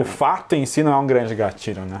gatilho. O fato em si não é um grande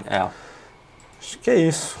gatilho, né? Acho que é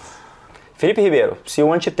isso. Felipe Ribeiro, se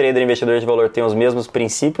o antitrader investidor de valor tem os mesmos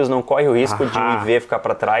princípios, não corre o risco de o IV ficar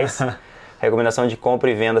para trás? Recomendação de compra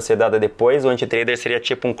e venda ser dada depois, o antitrader seria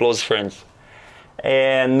tipo um close friends?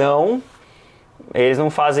 Não, eles não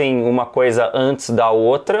fazem uma coisa antes da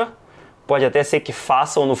outra, pode até ser que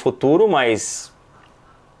façam no futuro, mas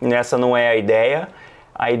nessa não é a ideia.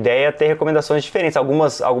 A ideia é ter recomendações diferentes.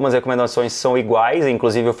 Algumas recomendações são iguais,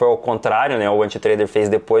 inclusive foi ao contrário, né? O antitrader fez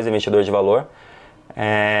depois do investidor de valor.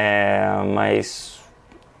 Mas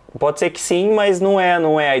pode ser que sim, mas não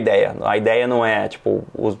é a ideia. A ideia não é tipo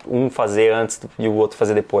um fazer antes e o outro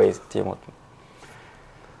fazer depois.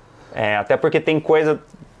 Até porque tem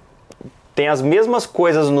as mesmas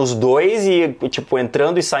coisas nos dois e tipo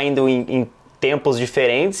entrando e saindo em tempos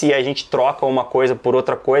diferentes e a gente troca uma coisa por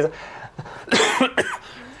outra coisa.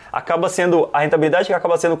 A rentabilidade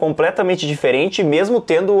acaba sendo completamente diferente, mesmo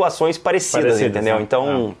tendo ações parecidas, entendeu? Sim.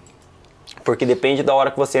 Então porque depende da hora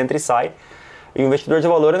que você entra e sai. E o investidor de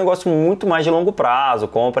valor é um negócio muito mais de longo prazo,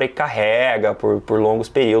 compra e carrega por longos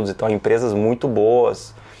períodos. Então, empresas muito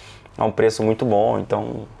boas, a um preço muito bom.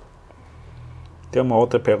 Então, tem uma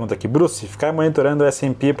outra pergunta aqui. Bruce, ficar monitorando o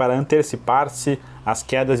S&P para antecipar-se às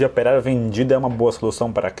quedas e operar vendido é uma boa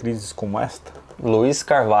solução para crises como esta? Luiz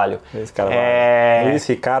Carvalho. Luiz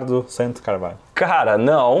Ricardo Santos Carvalho. Cara,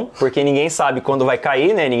 não, porque ninguém sabe quando vai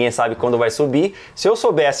cair, né? Ninguém sabe quando vai subir. Se eu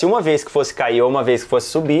soubesse uma vez que fosse cair ou uma vez que fosse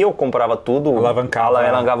subir, eu comprava tudo,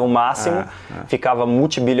 alavancava o máximo, ficava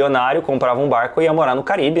multibilionário, comprava um barco e ia morar no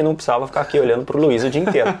Caribe e não precisava ficar aqui olhando pro Luiz o dia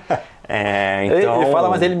inteiro. Então... Ele fala,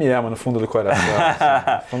 mas ele me ama no fundo do coração.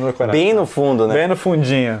 Bem no fundo, né? Bem no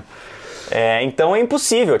fundinho. Então é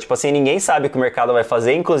impossível, tipo assim, ninguém sabe o que o mercado vai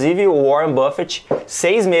fazer, inclusive o Warren Buffett,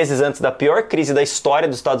 6 meses antes da pior crise da história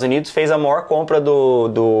dos Estados Unidos, fez a maior compra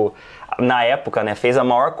na época, né, fez a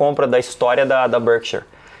maior compra da história da Berkshire.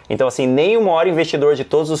 Então assim, nem o maior investidor de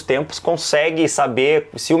todos os tempos consegue saber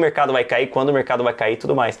se o mercado vai cair, quando o mercado vai cair e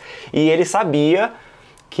tudo mais. E ele sabia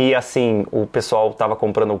que assim, o pessoal estava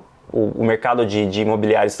comprando, o mercado de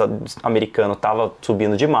imobiliário americano estava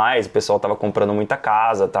subindo demais, o pessoal estava comprando muita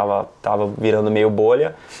casa, estava virando meio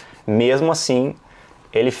bolha. Mesmo assim,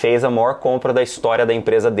 ele fez a maior compra da história da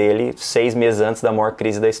empresa dele 6 meses antes da maior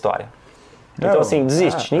crise da história. Então assim,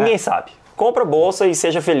 desiste, ninguém sabe. Compra bolsa e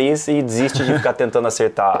seja feliz e desiste de ficar tentando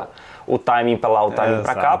acertar o timing para lá, o timing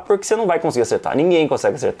para cá, porque você não vai conseguir acertar, ninguém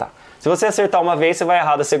consegue acertar. Se você acertar uma vez, você vai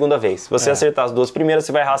errar da segunda vez. Se você acertar as 2 primeiras,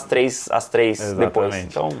 você vai errar as três depois.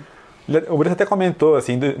 Então... O Bruce até comentou,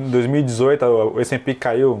 assim, em 2018 o S&P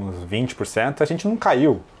caiu uns 20%, a gente não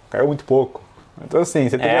caiu muito pouco. Então assim,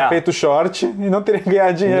 você teria feito short e não teria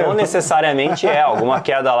ganhado dinheiro. Não necessariamente alguma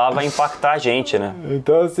queda lá vai impactar a gente, né?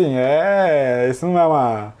 Então assim, isso não é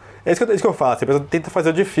uma... É isso que eu falo, assim, a pessoa tenta fazer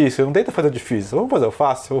o difícil, não tenta fazer o difícil, vamos fazer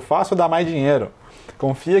o fácil dá mais dinheiro.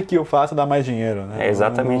 Confia que o fácil dá mais dinheiro, né? É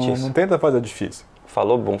exatamente isso. Não tenta fazer o difícil.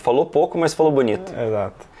 Falou bom, falou pouco, mas falou bonito.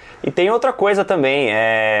 Exato. E tem outra coisa também,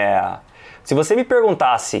 se você me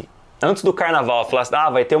perguntasse antes do carnaval, falasse,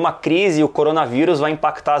 vai ter uma crise e o coronavírus vai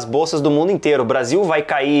impactar as bolsas do mundo inteiro, o Brasil vai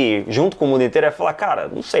cair junto com o mundo inteiro, eu ia falar, cara,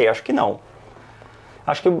 não sei, acho que não.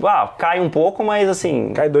 Acho que cai um pouco, mas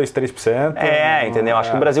assim... Cai 2, 3%. Entendeu? Acho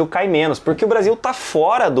que o Brasil cai menos, porque o Brasil tá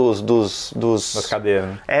fora das cadeias,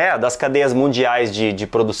 né? das cadeias mundiais de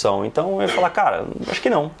produção. Então eu ia falar, cara, acho que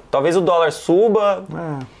não. Talvez o dólar suba,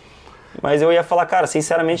 mas eu ia falar, cara,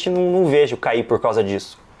 sinceramente não vejo cair por causa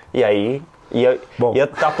disso. E aí... Ia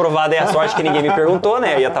estar provado, é a sorte que ninguém me perguntou,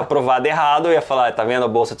 né? Ia estar provado errado, eu ia falar, tá vendo? A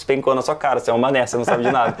bolsa despencou na sua cara, você é um mané, você não sabe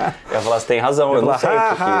de nada. Eu ia falar, você tem razão, eu não sei,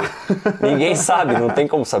 porque ninguém sabe, não tem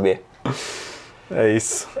como saber. É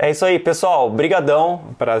isso. É isso aí, pessoal, brigadão.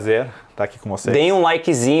 Um prazer estar aqui com vocês. Deem um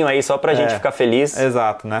likezinho aí, só pra gente ficar feliz.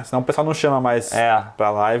 Exato, né? Senão o pessoal não chama mais pra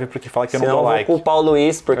live, porque fala que eu não dou like. Senão eu vou culpar o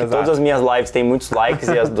Luiz, porque todas as minhas lives têm muitos likes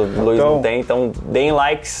e as do Luiz não tem, então deem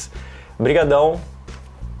likes. Brigadão.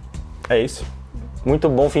 É isso. Muito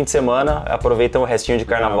bom fim de semana. Aproveitam o restinho de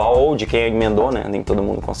carnaval ou de quem emendou, né? Nem todo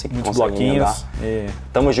mundo consegue bloquinhos.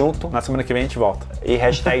 Tamo junto. Na semana que vem a gente volta. E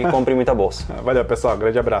hashtag compre muita bolsa. Valeu, pessoal.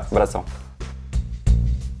 Grande abraço. Abração.